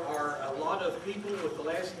 There are a lot of people with the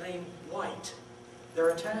last name White. They're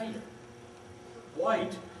Italian.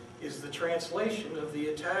 White is the translation of the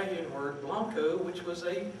Italian word Blanco, which was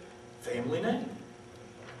a family name.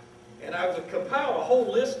 And I've compiled a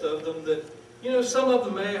whole list of them that, you know, some of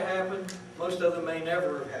them may have happened, most of them may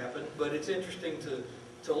never have happened, but it's interesting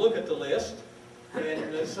to look at the list.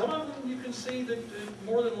 And some of them you can see that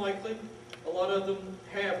more than likely a lot of them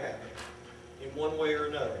have happened in one way or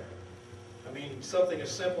another. I mean, something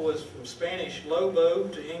as simple as from Spanish lobo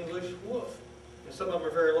to English wolf. And some of them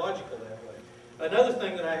are very logical that way. Another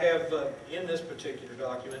thing that I have in this particular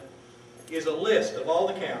document is a list of all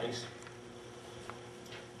the counties,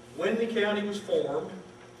 when the county was formed,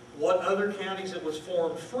 what other counties it was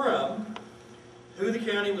formed from, who the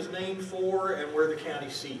county was named for, and where the county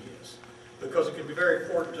seat is. Because it can be very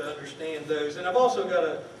important to understand those. And I've also got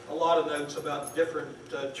a lot of notes about different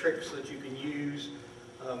tricks that you can use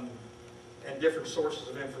and different sources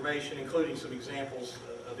of information, including some examples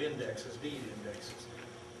of indexes, deed indexes.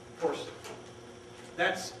 Of course,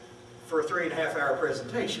 that's for a 3.5-hour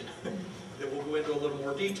presentation that we'll go into a little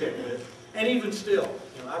more detail with. And even still,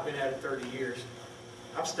 you know, I've been at it 30 years.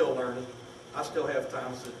 I'm still learning. I still have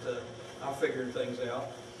times that I'm figuring things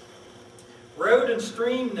out. Road and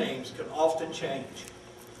stream names can often change.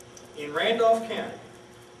 In Randolph County,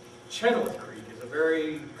 Chenoweth Creek is a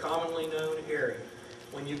very commonly known area.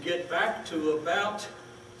 When you get back to about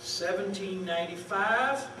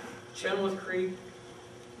 1795, Chenoweth Creek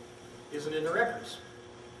isn't in the records.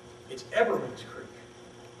 It's Eberman's Creek.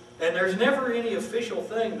 And there's never any official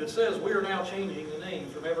thing that says we are now changing the name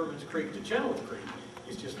from Eberman's Creek to Chenoweth Creek.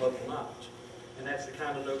 It's just local knowledge. And that's the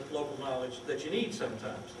kind of local knowledge that you need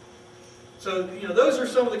sometimes. So, you know, those are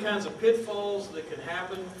some of the kinds of pitfalls that can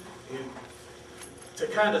happen. And to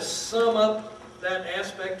kind of sum up that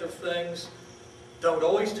aspect of things, don't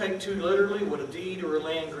always take too literally what a deed or a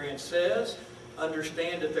land grant says.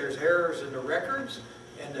 Understand that there's errors in the records,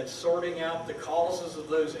 and that sorting out the causes of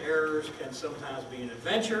those errors can sometimes be an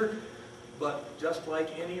adventure. But just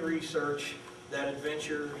like any research, that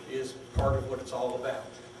adventure is part of what it's all about.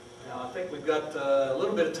 Now, I think we've got a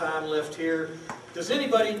little bit of time left here. Does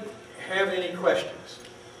anybody have any questions?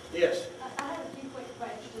 Yes? I have a few quick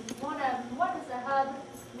questions. One of them, what does a hub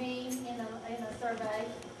mean in a survey?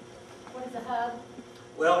 What is a hub?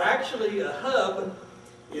 Well, actually, a hub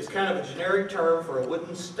is kind of a generic term for a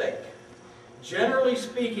wooden stake. Generally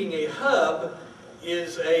speaking, a hub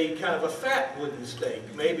is a kind of a fat wooden stake,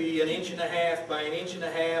 maybe 1.5 inches by 1.5 inches.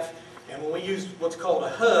 And when we use what's called a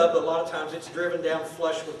hub, a lot of times it's driven down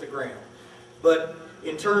flush with the ground. But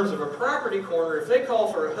in terms of a property corner, if they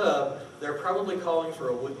call for a hub, they're probably calling for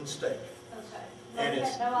a wooden stake. Okay. And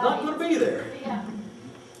it's not going to be there. Yeah.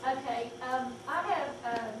 Okay. I have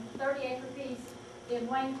a 30-acre piece in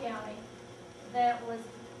Wayne County that was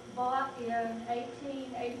bought in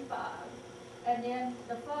 1885. And then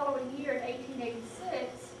the following year, in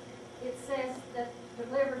 1886, it says that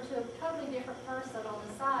delivered to a totally different person on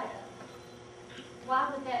the side of it.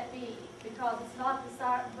 Why would that be? Because it's not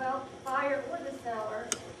the buyer or the seller.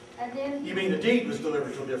 And then You mean the deed was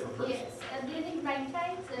delivered to a different person? yes, and then he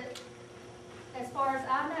maintains it, as far as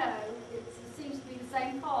I know, it seems to be the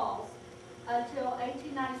same cause, until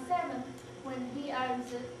 1897, when he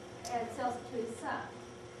owns it and sells it to his son.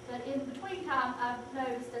 But in between time, I've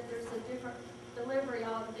noticed that there's a different delivery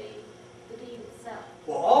on the deed itself.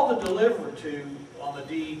 Well, all the delivered to on the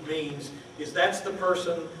deed means is that's the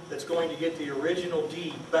person that's going to get the original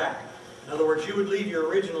deed back. In other words, you would leave your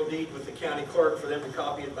original deed with the county clerk for them to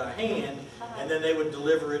copy it by hand, and then they would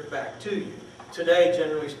deliver it back to you. Today,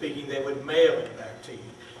 generally speaking, they would mail it back to you.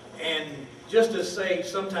 And just as say,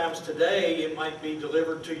 sometimes today it might be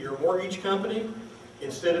delivered to your mortgage company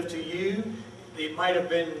instead of to you. It might have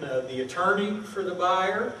been the attorney for the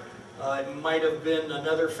buyer. It might have been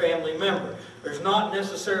another family member. There's not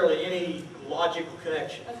necessarily any logical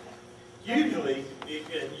connection. Okay. Usually,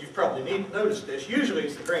 and you've probably noticed this, usually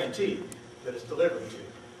it's the grantee that it's delivered to.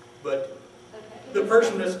 But Okay. the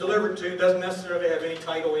person that's delivered to doesn't necessarily have any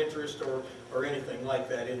title interest or anything like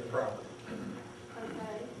that in the property.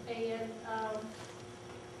 Okay. And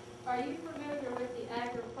Are you familiar with the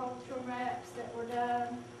agricultural maps that were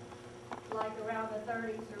done, like around the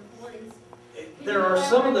 30s or 40s? There are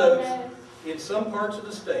some of those in some parts of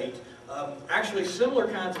the state. Actually, similar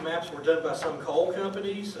kinds of maps were done by some coal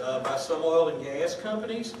companies, by some oil and gas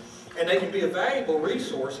companies, and they can be a valuable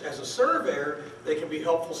resource. As a surveyor, they can be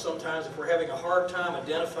helpful sometimes if we're having a hard time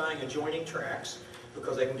identifying adjoining tracts,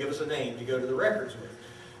 because they can give us a name to go to the records with.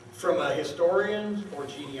 From a historian or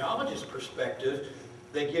genealogist perspective,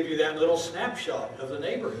 they give you that little snapshot of the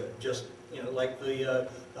neighborhood, just, you know, like the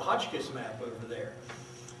Hotchkiss map over there.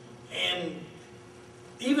 And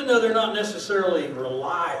even though they're not necessarily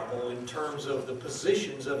reliable in terms of the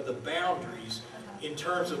positions of the boundaries, in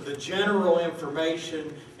terms of the general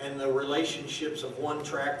information and the relationships of one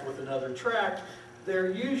tract with another tract,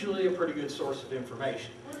 they're usually a pretty good source of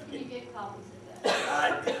information. Where can you get copies of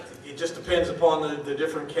that? It just depends upon the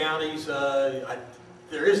different counties.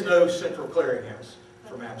 There is no central clearinghouse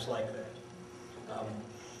for maps like that.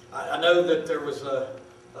 I know that there was the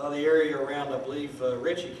area around, I believe,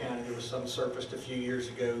 Ritchie County, there was some surfaced a few years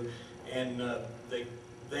ago, and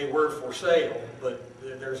they were for sale, but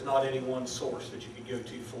there's not any one source that you could go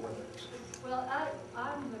to for those. Well,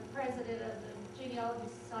 I'm the president of the Genealogy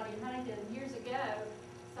Society in Huntington. Years ago,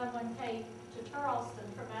 someone came to Charleston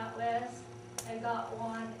from out west and got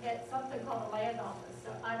one at something called a land office.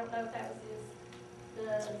 So I don't know if that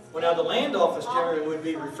was Well, now the land office generally would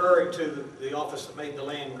be referring to the office that made the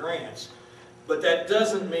land grants, but that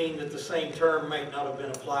doesn't mean that the same term might not have been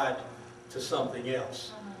applied to something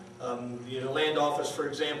else. You know, land office, for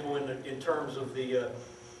example, in terms of the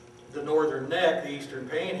northern neck, the eastern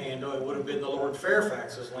panhandle, it would have been the Lord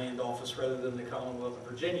Fairfax's land office rather than the Commonwealth of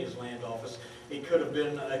Virginia's land office. It could have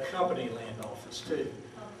been a company land office too.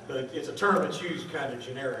 But it's a term that's used kind of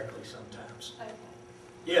generically sometimes. Okay.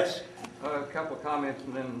 Yes? A couple of comments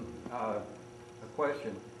and then a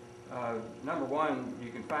question. Number one,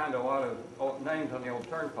 you can find a lot of old names on the old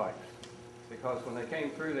turnpikes, because when they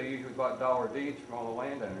came through, they usually bought dollar deeds from all the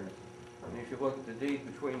landowners. And if you look at the deed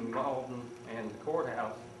between Malden and the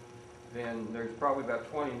courthouse, then there's probably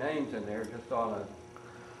about 20 names in there just on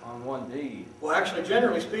one deed. Well, actually,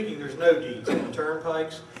 generally speaking, there's no deeds in the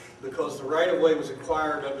turnpikes, because the right-of-way was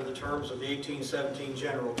acquired under the terms of the 1817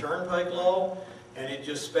 General Turnpike Law, and it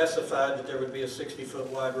just specified that there would be a 60-foot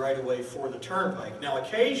wide right-of-way for the turnpike. Now,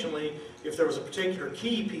 occasionally, if there was a particular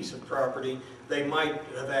key piece of property, they might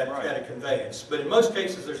have had a conveyance. But in most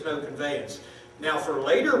cases, there's no conveyance. Now, for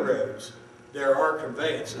later roads, there are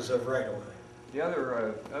conveyances of right-of-way. The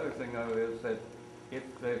other thing, though, is that if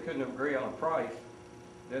they couldn't agree on a price,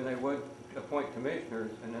 then they would appoint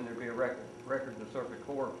commissioners, and then there'd be a record in the circuit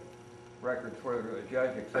court records where a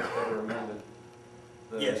judge accepted or amended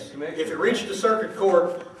the Yes. commission. If it reached the circuit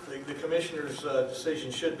court, the commissioner's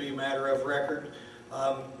decision should be a matter of record.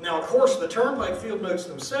 Now, of course, the turnpike field notes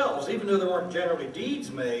themselves, even though there weren't generally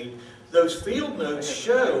deeds made, those field notes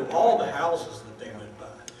show all the houses that they went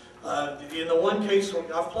by. In the one case,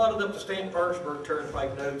 I've plotted up the Stanton-Parkersburg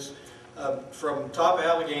Turnpike notes from top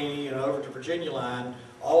Allegheny and over to Virginia line,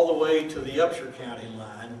 all the way to the Upshur County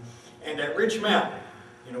line. And at Rich Mountain,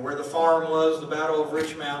 you know, where the farm was, the Battle of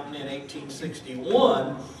Rich Mountain in 1861,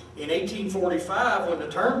 in 1845, when the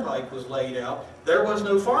turnpike was laid out, there was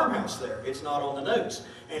no farmhouse there. It's not on the notes.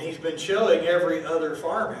 And he's been showing every other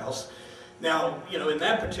farmhouse. Now, you know, in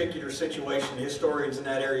that particular situation, the historians in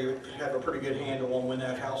that area have a pretty good handle on when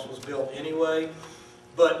that house was built anyway.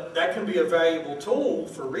 But that can be a valuable tool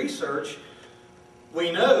for research.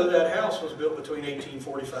 We know that house was built between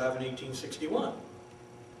 1845 and 1861.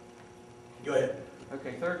 Go ahead.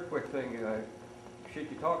 Okay, third quick thing. Should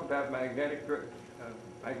you talk about magnetic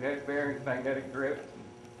bearings, magnetic drift?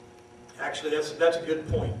 Actually, that's a good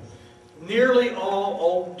point. Nearly all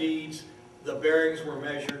old deeds, the bearings were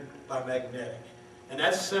measured by magnetic. And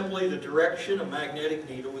that's simply the direction a magnetic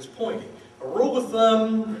needle is pointing. A rule of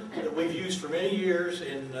thumb that we've used for many years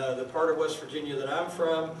in the part of West Virginia that I'm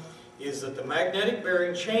from is that the magnetic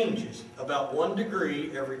bearing changes about 1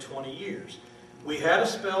 degree every 20 years. We had a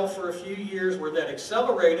spell for a few years where that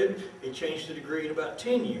accelerated. It changed a degree in about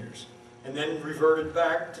 10 years, and then reverted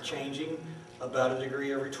back to changing about a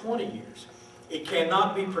degree every 20 years. It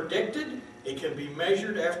cannot be predicted. It can be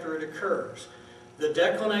measured after it occurs. The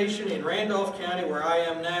declination in Randolph County, where I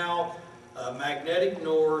am now, magnetic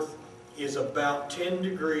north, is about 10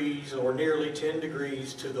 degrees or nearly 10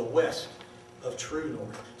 degrees to the west of true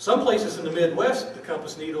north. Some places in the Midwest, the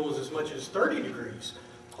compass needle is as much as 30 degrees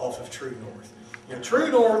off of true north. Now,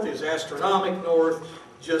 true north is astronomic north,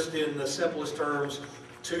 just in the simplest terms,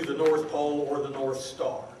 to the North Pole or the North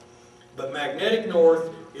Star. But magnetic north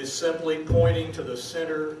is simply pointing to the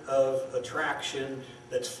center of attraction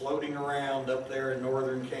that's floating around up there in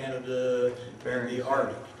northern Canada and the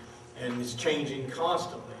Arctic, and it's changing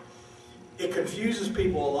constantly. It confuses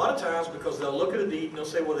people a lot of times because they'll look at a deed and they'll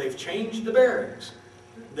say, well, they've changed the bearings.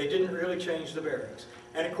 They didn't really change the bearings.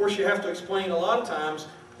 And of course you have to explain a lot of times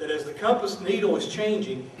that as the compass needle is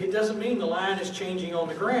changing, it doesn't mean the line is changing on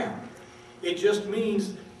the ground. It just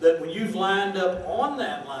means that when you've lined up on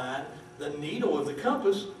that line, the needle of the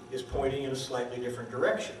compass is pointing in a slightly different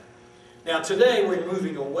direction. Now today we're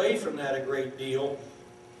moving away from that a great deal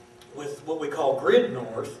with what we call grid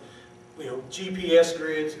north. You know, GPS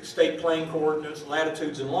grids, state plane coordinates,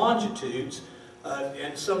 latitudes and longitudes,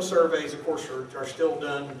 and some surveys, of course, are still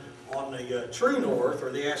done on the true north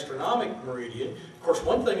or the astronomic meridian. Of course,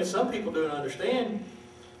 one thing that some people don't understand,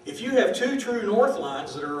 if you have two true north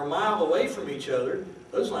lines that are a mile away from each other,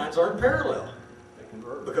 those lines aren't parallel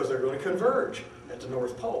because they're going to converge at the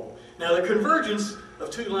North Pole. Now, the convergence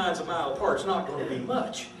of two lines a mile apart is not going to be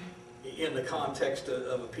much in the context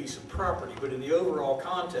of a piece of property, but in the overall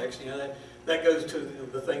context, you know, that goes to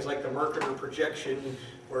the things like the Mercator projection,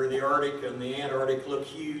 where the Arctic and the Antarctic look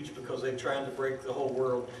huge because they're trying to break the whole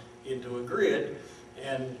world into a grid,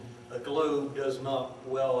 and a globe does not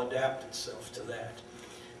well adapt itself to that.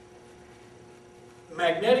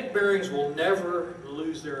 Magnetic bearings will never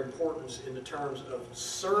lose their importance in the terms of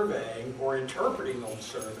surveying or interpreting on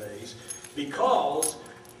surveys, because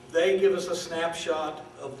they give us a snapshot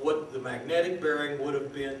of what the magnetic bearing would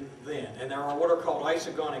have been then. And there are what are called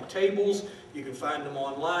isogonic tables. You can find them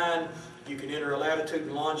online. You can enter a latitude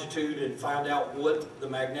and longitude and find out what the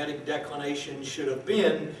magnetic declination should have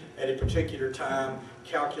been at a particular time,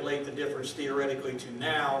 calculate the difference theoretically to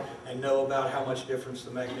now, and know about how much difference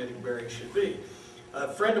the magnetic bearing should be. A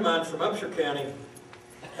friend of mine from Upshur County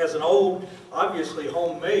has an old, obviously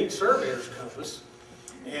homemade surveyor's compass,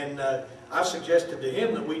 and I suggested to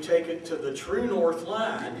him that we take it to the true north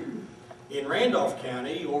line in Randolph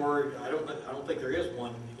County, or I don't think there is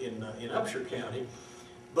one in Upshur County,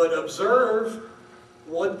 but observe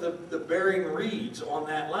what the bearing reads on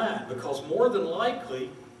that line, because more than likely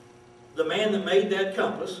the man that made that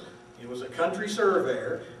compass, he was a country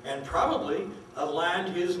surveyor, and probably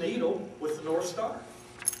aligned his needle with the North Star.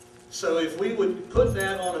 So if we would put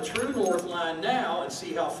that on a true north line now and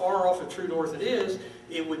see how far off of true north it is,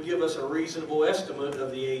 it would give us a reasonable estimate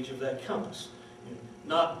of the age of that compass.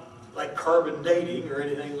 Not like carbon dating or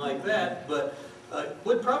anything like that, but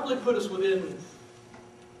would probably put us within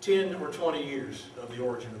 10 or 20 years of the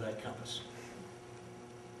origin of that compass.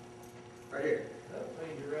 Right here. The other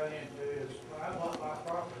thing you run into is, when I bought my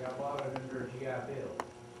property, I bought it under a GI bill.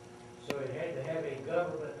 So it had to have a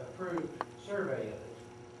government-approved survey of it.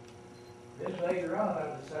 Then later on,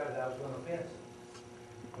 I decided I was going to fence it.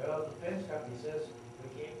 Well, the fence company says, we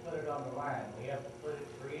can't put it on the line. We have to put it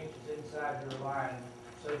 3 inches inside your line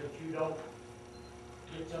so that you don't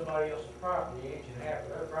get somebody else's property, 1.5 inches of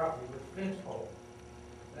their property with a fence pole.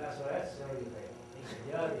 And I said, that's silly as hell. He said,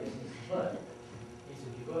 yeah, it is. But he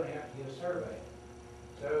said, you're going to have to get a survey.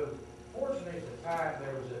 So fortunately at the time,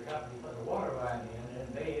 there was a company putting a water line in, and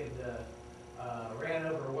they had ran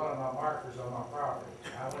over one of my markers on my property.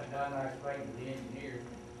 I went down and I explained to the engineer.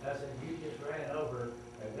 I said, you just ran over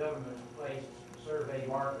a government-placed survey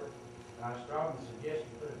marker. And I strongly suggest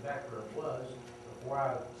you put it back where it was before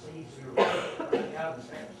I seized your right out and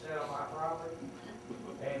set on my property.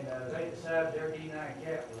 And they decided their D9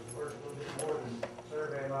 cap was worth a little bit more than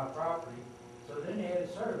surveying my property. So then they had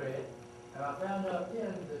to survey it. And I found out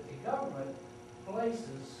then that the government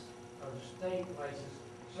places, or the state places,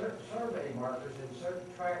 certain survey markers in certain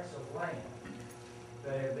tracts of land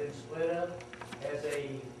that have been split up as a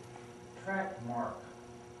tract mark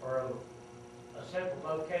or a central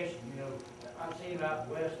location. You know, I've seen them out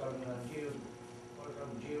west on geodesic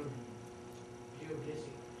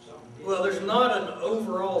something. Well, there's not an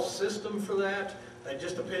overall system for that. It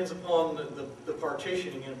just depends upon the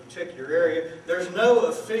partitioning in a particular area. There's no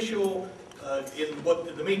official, in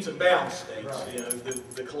what the meets and bounds states, right, you know,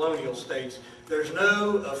 the colonial states, there's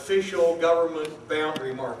no official government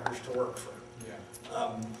boundary markers to work from.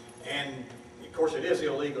 Yeah. And of course it is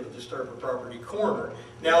illegal to disturb a property corner.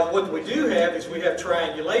 Now what we do have is we have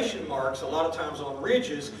triangulation marks a lot of times on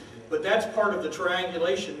ridges, but that's part of the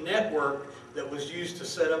triangulation network that was used to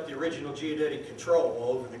set up the original geodetic control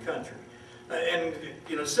all over the country. And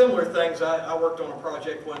you know, similar things, I worked on a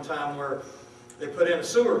project one time where they put in a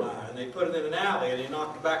sewer line, and they put it in an alley, and they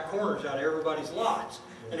knocked the back corners out of everybody's lots.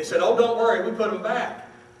 And they said, oh, don't worry, we put them back.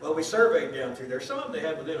 Well, we surveyed down through there. Some of them they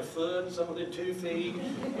had within a foot, some within 2 feet.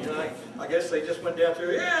 You know, I guess they just went down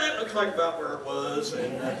through, yeah, that looks like about where it was,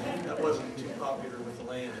 and that wasn't too popular with the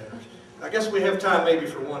landowners. I guess we have time maybe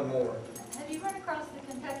for one more. Have you run across the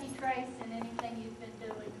Kentucky Trace in anything you've been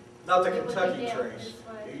doing. Not the It would be Kentucky down Trace. this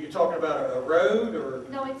way. Are you talking about a road or?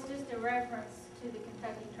 No, it's just a reference to the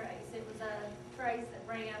Kentucky Trace. It was a trace that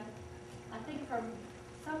ran, I think, from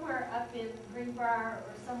somewhere up in Greenbrier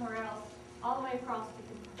or somewhere else, all the way across to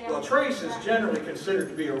Kentucky. Well, trace is generally considered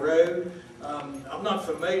to be a road. I'm not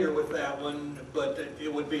familiar with that one, but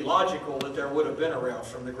it would be logical that there would have been a route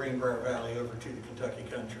from the Greenbrier Valley over to the Kentucky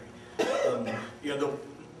country. You know, the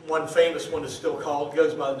one famous one is still called,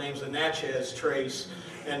 goes by the names of Natchez Trace,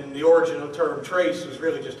 and the origin of the term trace was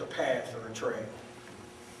really just a path or a trail.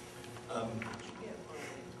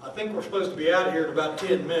 I think we're supposed to be out of here in about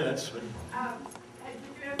 10 minutes. But Did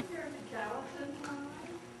you ever hear of the Gallatin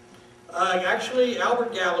line? Actually,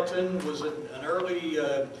 Albert Gallatin was an early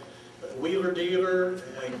wheeler dealer.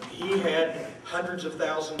 He had hundreds of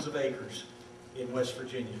thousands of acres in West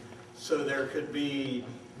Virginia. So there could be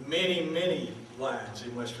many, many lines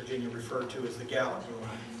in West Virginia referred to as the Gallatin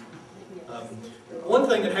line. One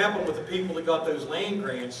thing that happened with the people that got those land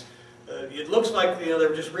grants, it looks like they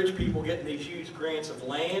were just rich people getting these huge grants of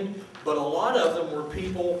land, but a lot of them were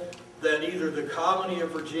people that either the colony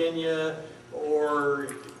of Virginia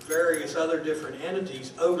or various other different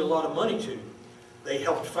entities owed a lot of money to. They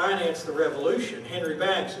helped finance the Revolution. Henry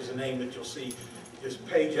Banks is a name that you'll see just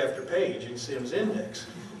page after page in Sims Index.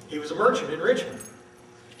 He was a merchant in Richmond.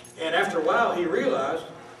 And after a while he realized,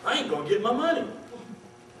 I ain't going to get my money.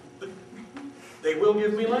 But they will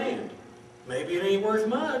give me land. Maybe it ain't worth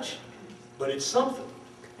much, but it's something.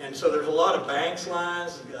 And so there's a lot of banks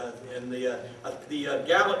lines, and the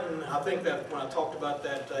Gallatin, I think that when I talked about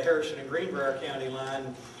that Harrison and Greenbrier County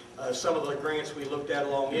line, some of the grants we looked at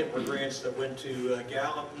along it were grants that went to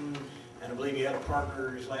Gallatin, and I believe he had a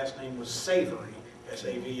partner, his last name was Savory,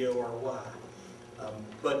 S-A-V-O-R-Y.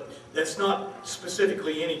 But that's not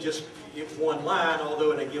specifically any just one line,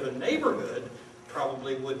 although in a given neighborhood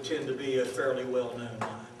probably would tend to be a fairly well-known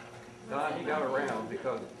line. Don, he got around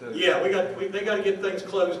because Yeah, they got to get things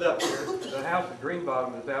closed up here. the house at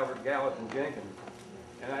Greenbottom is Albert Gallatin Jenkins.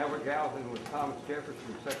 And Albert Gallatin was Thomas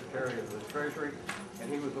Jefferson's Secretary of the Treasury,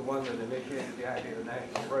 and he was the one that initiated the idea of the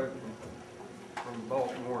national road from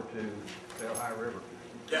Baltimore to the Ohio River.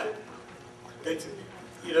 Yeah. It's,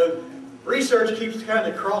 you know, research keeps kind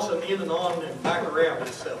of crossing in and on and back around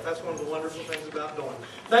itself. That's one of the wonderful things about doing.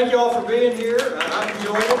 Thank you all for being here. I've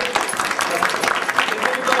enjoyed it. If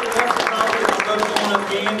anybody wants a copy of the Goin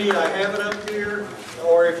of Gandy, I have it up here.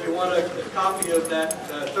 Or if you want a copy of that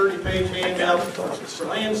 30-page handout for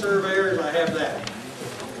land surveyors, I have that.